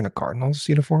Lester in a Cardinals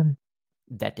uniform?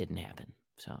 That didn't happen.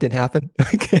 So Didn't happen?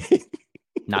 Okay.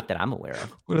 not that I'm aware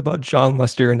of. What about John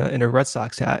Lester in a Red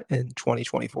Sox hat in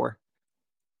 2024?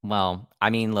 Well, I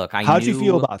mean, look, How'd you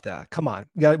feel about that? Come on.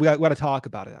 We got to talk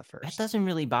about it at that first. doesn't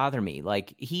really bother me.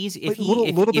 Like Like,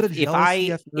 little bit of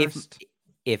jealousy at first.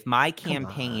 If my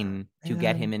campaign to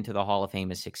get him into the Hall of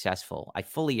Fame is successful, I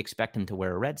fully expect him to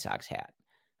wear a Red Sox hat.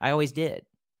 I always did.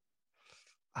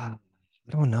 I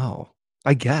don't know.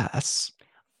 I guess.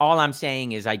 All I'm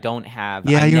saying is I don't have.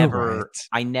 Yeah, you're right.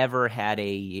 I never had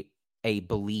a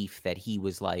belief that he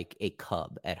was like a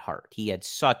Cub at heart. He had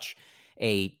such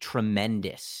a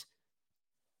tremendous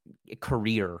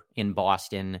career in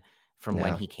Boston from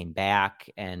when he came back,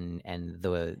 and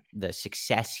the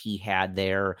success he had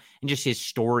there, and just his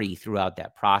story throughout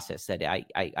that process, that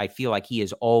I feel like he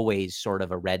is always sort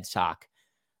of a Red Sox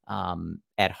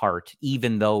at heart,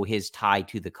 even though his tie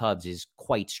to the Cubs is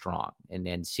quite strong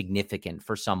and significant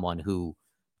for someone who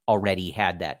already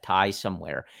had that tie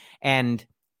somewhere. And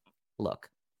look,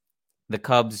 the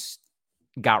Cubs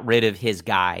got rid of his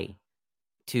guy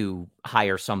to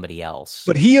hire somebody else.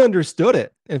 But he understood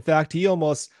it. In fact, he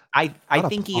almost... I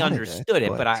think he understood it,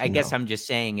 but I guess I'm just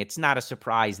saying it's not a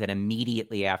surprise that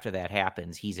immediately after that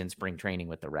happens, he's in spring training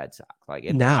with the Red Sox. Like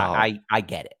now, I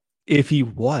get it. If he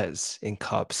was in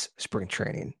Cubs spring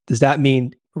training, does that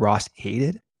mean Ross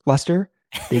hated Lester?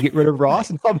 They get rid of Ross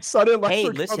and all of a sudden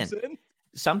Lester comes in?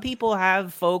 Some people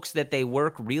have folks that they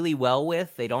work really well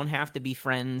with. They don't have to be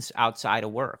friends outside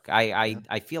of work.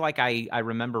 I feel like I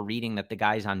remember reading that the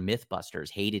guys on Mythbusters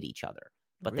hated each other,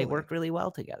 but they work really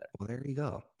well together. Well, there you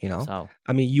go. So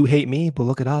I mean, you hate me, but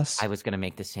look at us. I was going to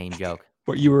make the same joke.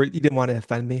 But you didn't want to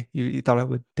offend me. You thought I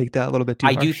would take that a little bit too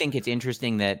harsh. I do think it's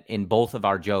interesting that in both of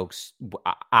our jokes,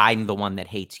 I'm the one that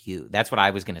hates you. That's what I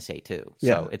was going to say too.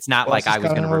 So it's not like I was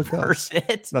going to reverse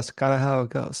it. That's kind of how it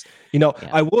goes.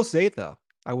 I will say though,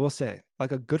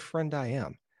 like a good friend I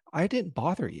am, I didn't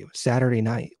bother you Saturday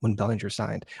night when Bellinger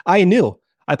signed. I knew.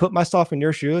 I put myself in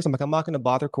your shoes. I'm like, I'm not going to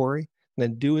bother Corey and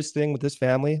then do his thing with his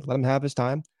family. Let him have his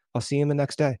time. I'll see him the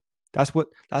next day. That's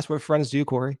what friends do,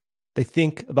 Corey. They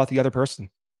think about the other person.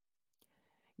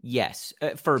 Yes.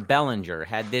 For Bellinger,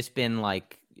 had this been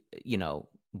like,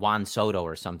 Juan Soto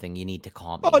or something, you need to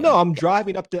call me. Oh, no, I'm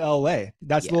driving up to LA.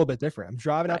 That's a little bit different. I'm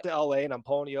driving up to LA and I'm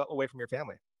pulling you away from your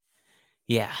family.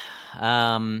 Yeah.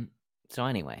 So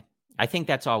anyway, I think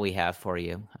that's all we have for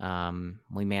you.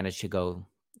 We managed to go.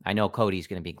 I know Cody's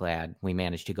going to be glad we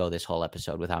managed to go this whole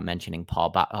episode without mentioning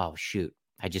Paul Oh, shoot.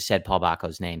 I just said Paul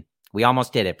Bacco's name. We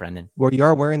almost did it, Brendan. Well, you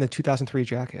are wearing the 2003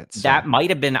 jacket. So that might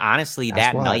have been, honestly,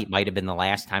 that night might have been the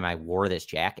last time I wore this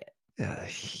jacket. Yeah.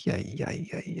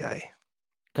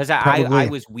 Because I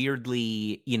was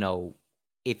weirdly,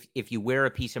 if you wear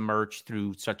a piece of merch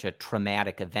through such a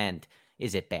traumatic event,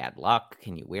 is it bad luck?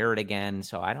 Can you wear it again?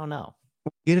 So I don't know.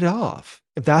 Get it off.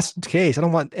 If that's the case, I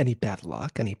don't want any bad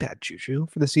luck, any bad juju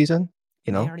for the season.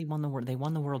 They already won They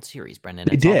won the World Series, Brendan.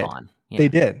 They did. Yeah, they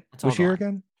did. Which year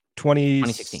again?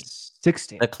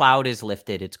 2016. The cloud is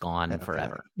lifted. It's gone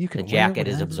forever. The jacket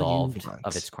is absolved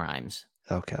of its crimes.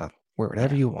 Okay. Wear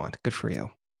whatever you want. Good for you.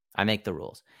 I make the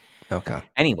rules. Okay.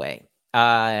 Anyway,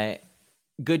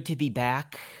 good to be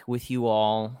back with you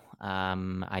all.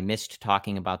 I missed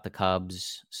talking about the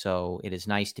Cubs, so it is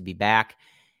nice to be back.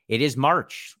 It is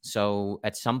March, so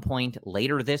at some point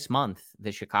later this month,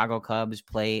 the Chicago Cubs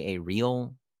play a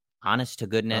real,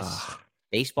 honest-to-goodness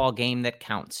baseball game that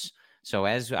counts. So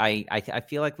as I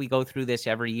feel like we go through this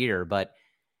every year, but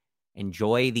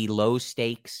enjoy the low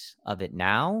stakes of it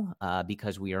now,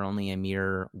 because we are only a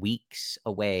mere weeks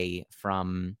away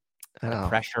from the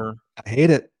pressure. I hate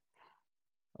it.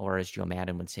 Or as Joe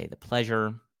Madden would say, the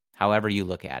pleasure, however you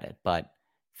look at it. But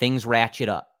things ratchet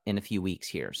up in a few weeks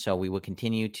here. So we will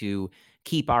continue to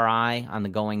keep our eye on the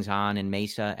goings on in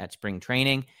Mesa at spring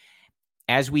training.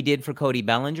 As we did for Cody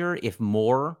Bellinger, if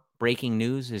more breaking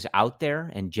news is out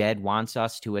there and Jed wants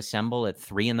us to assemble at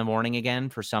 3 a.m. again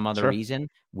for some other reason,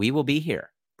 we will be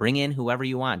here. Bring in whoever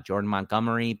you want. Jordan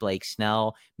Montgomery, Blake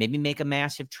Snell, maybe make a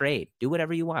massive trade. Do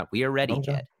whatever you want. We are ready,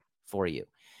 Jed, for you.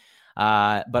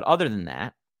 But other than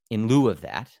that, in lieu of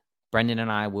that, Brendan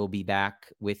and I will be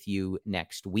back with you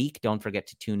next week. Don't forget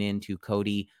to tune in to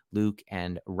Cody, Luke,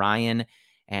 and Ryan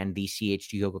and the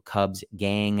CHGO Cubs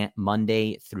gang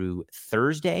Monday through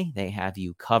Thursday. They have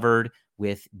you covered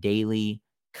with daily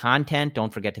content.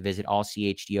 Don't forget to visit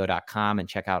allchgo.com and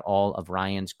check out all of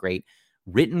Ryan's great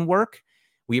written work.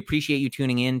 We appreciate you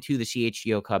tuning in to the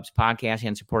CHGO Cubs podcast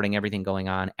and supporting everything going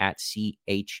on at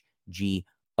CHGO.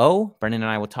 Brendan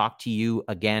and I will talk to you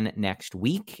again next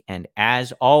week. And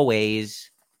as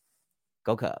always,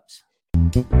 go Cubs.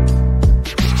 We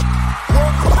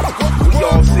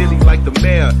all silly like the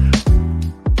mayor.